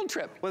little field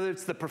trip. Whether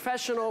it's the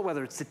professional,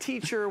 whether it's the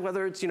teacher,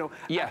 whether it's, you know,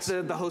 at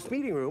the host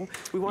meeting room,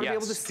 we want to be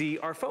able to see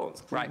our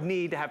phones. We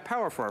need to have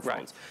power for our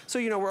phones. So,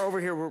 you know, we're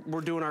over here,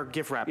 we're doing our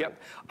gift wrapping.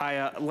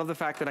 I love the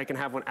fact that I can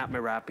have one at my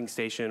wrapping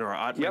station or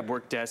at my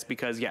work desk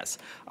because, yes,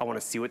 I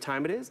want to see what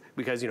time it is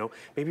because, you know,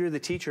 maybe you're the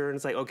teacher and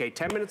it's like, okay,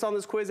 10 minutes on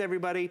this quiz,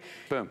 everybody.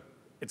 Boom.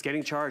 It's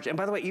getting charged. And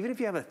by the way, even if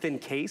you have a thin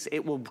case,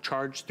 it will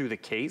charge through the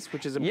case,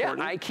 which is important.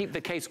 Yeah, I keep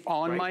the case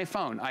on my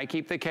phone. I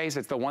keep the case.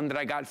 It's the one that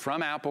I got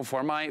from Apple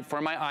for my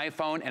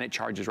iPhone, and it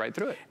charges right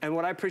through it. And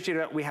what I appreciate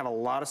about we have a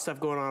lot of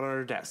stuff going on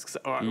our desks.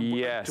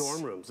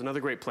 Dorm rooms, another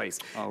great place.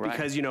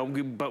 Because, you know,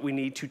 but we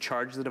need to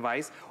charge the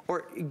device.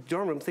 Or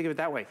dorm rooms, think of it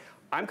that way.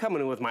 I'm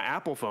coming in with my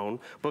Apple phone,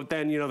 but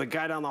then, you know, the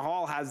guy down the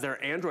hall has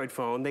their Android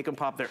phone. They can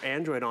pop their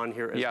Android on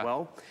here as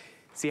well.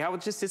 See how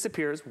it just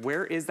disappears?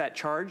 Where is that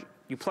charge?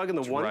 You plug in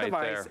the one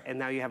device, and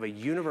now you have a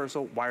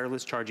universal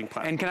wireless charging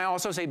platform. And can I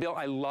also say, Bill,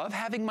 I love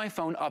having my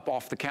phone up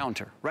off the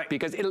counter.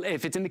 Because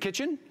if it's in the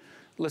kitchen,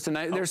 listen,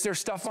 there's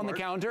stuff on the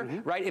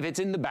counter, right? If it's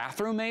in the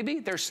bathroom, maybe,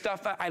 there's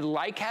stuff. I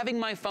like having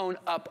my phone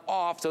up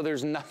off so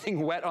there's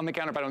nothing wet on the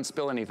counter if I don't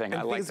spill anything.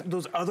 And I like that.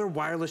 Those other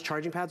wireless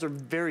charging pads are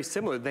very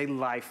similar. They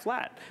lie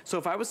flat. So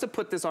if I was to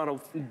put this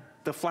on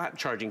the flat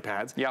charging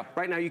pads,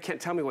 right now you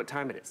can't tell me what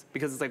time it is.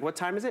 Because it's like, what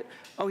time is it?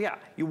 Oh yeah,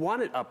 you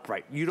want it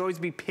upright. You'd always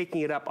be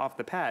picking it up off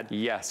the pad.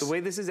 The way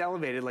this is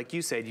elevated, like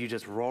you said, you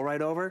just roll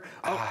right over.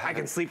 Oh, I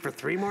can sleep for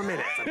 3 more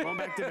minutes. I'm going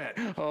back to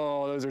bed.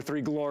 Oh, those are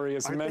 3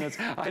 glorious minutes.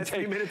 I take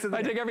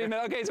every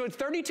minute. Okay, so it's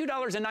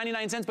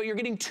 $32.99, but you're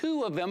getting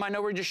 2 of them. I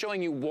know we're just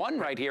showing you one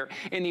right here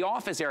in the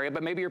office area,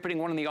 but maybe you're putting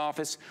one in the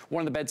office,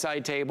 one on the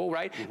bedside table,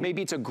 right?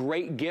 Maybe it's a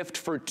great gift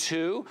for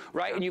 2,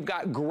 right? And you've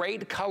got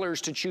great colors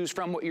to choose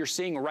from, what you're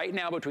seeing right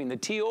right now between the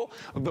teal,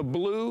 the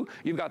blue,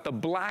 you've got the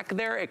black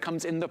there, it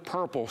comes in the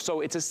purple.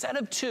 So it's a set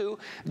of two.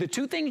 The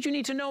two things you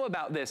need to know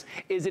about this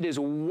is it is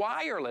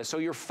wireless, so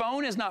your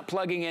phone is not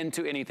plugging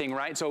into anything,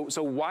 right? So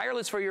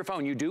wireless for your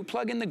phone. You do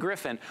plug in the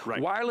Griffin,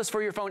 wireless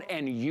for your phone,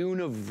 and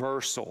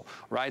universal,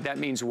 right? That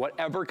means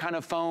whatever kind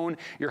of phone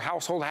your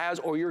household has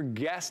or your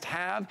guest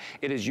have,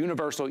 it is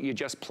universal. You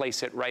just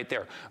place it right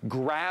there.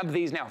 Grab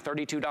these now,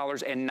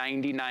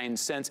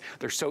 $32.99.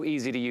 They're so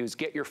easy to use.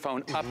 Get your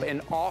phone up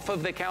and off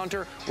of the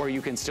counter where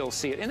you can still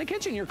see it. In the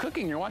kitchen, you're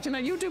cooking, you're watching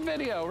that YouTube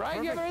video, right?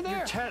 Perfect. You have it right there.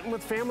 You're chatting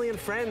with family and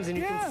friends, and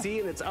you can see,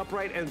 and it's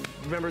upright. And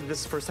remember, this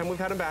is the first time we've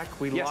had them back.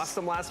 We lost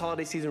them last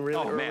holiday season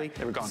really early. Man,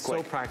 they were gone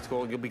quick. So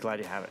practical. You'll be glad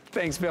you have it.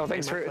 Thanks, Bill.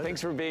 Thanks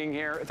for being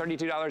here.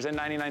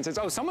 $32.99.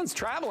 Oh, someone's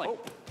traveling. Oh,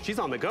 she's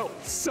on the go.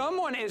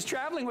 Someone is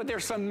traveling with their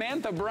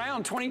Samantha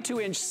Brown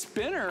 22-inch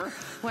spinner.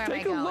 Where am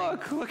I going? Take a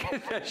look. Look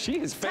at that. She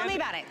is fantastic. Tell me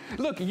about it.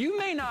 Look, you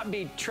may not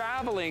be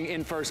traveling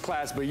in first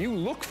class, but you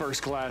look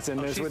first class in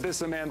this with this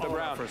Samantha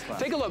Brown.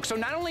 Take a look. So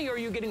not only are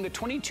you getting the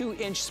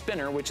 22-inch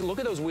spinner, which look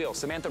at those wheels.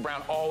 Samantha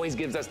Brown always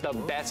gives us the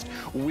best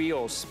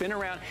wheels. Spin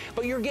around.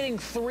 But you're getting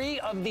 3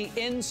 of the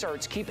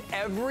inserts. Keep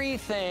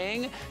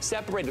everything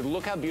separated.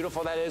 Look how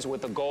beautiful that is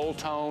with the gold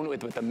tone,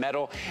 with the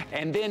metal.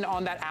 And then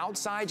on that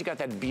outside, you got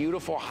that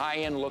beautiful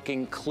high-end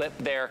looking clip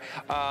there.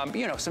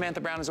 You know,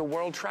 Samantha Brown is a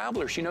world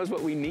traveler. She knows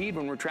what we need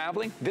when we're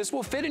traveling. This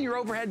will fit in your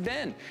overhead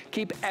bin.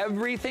 Keep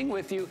everything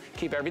with you.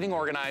 Keep everything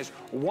organized.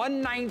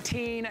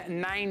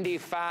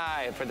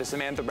 $119.95 for the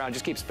Samantha Brown.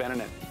 Just keep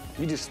spinning it.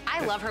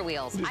 I love her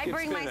wheels. I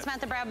bring my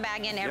Samantha Brown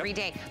bag in every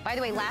day. By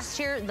the way, last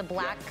year, the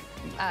black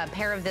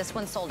pair of this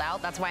one sold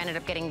out. That's why I ended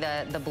up getting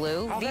the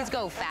blue. Oh, these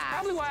go fast. That's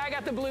probably why I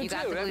got the blue, you too.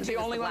 Got the blue That's the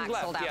only ones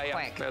left. Sold out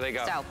quick. There they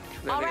go. So,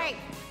 there all right.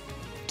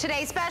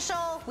 Today's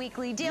special,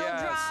 weekly deal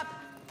drop.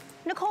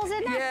 Nicole's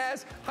in next.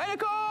 Yes. Hi,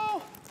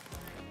 Nicole.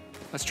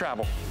 Let's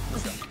travel.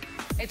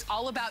 It's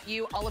all about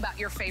you, all about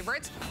your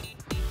favorites.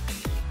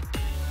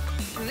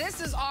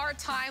 This is our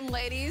time,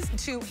 ladies,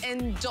 to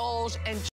indulge and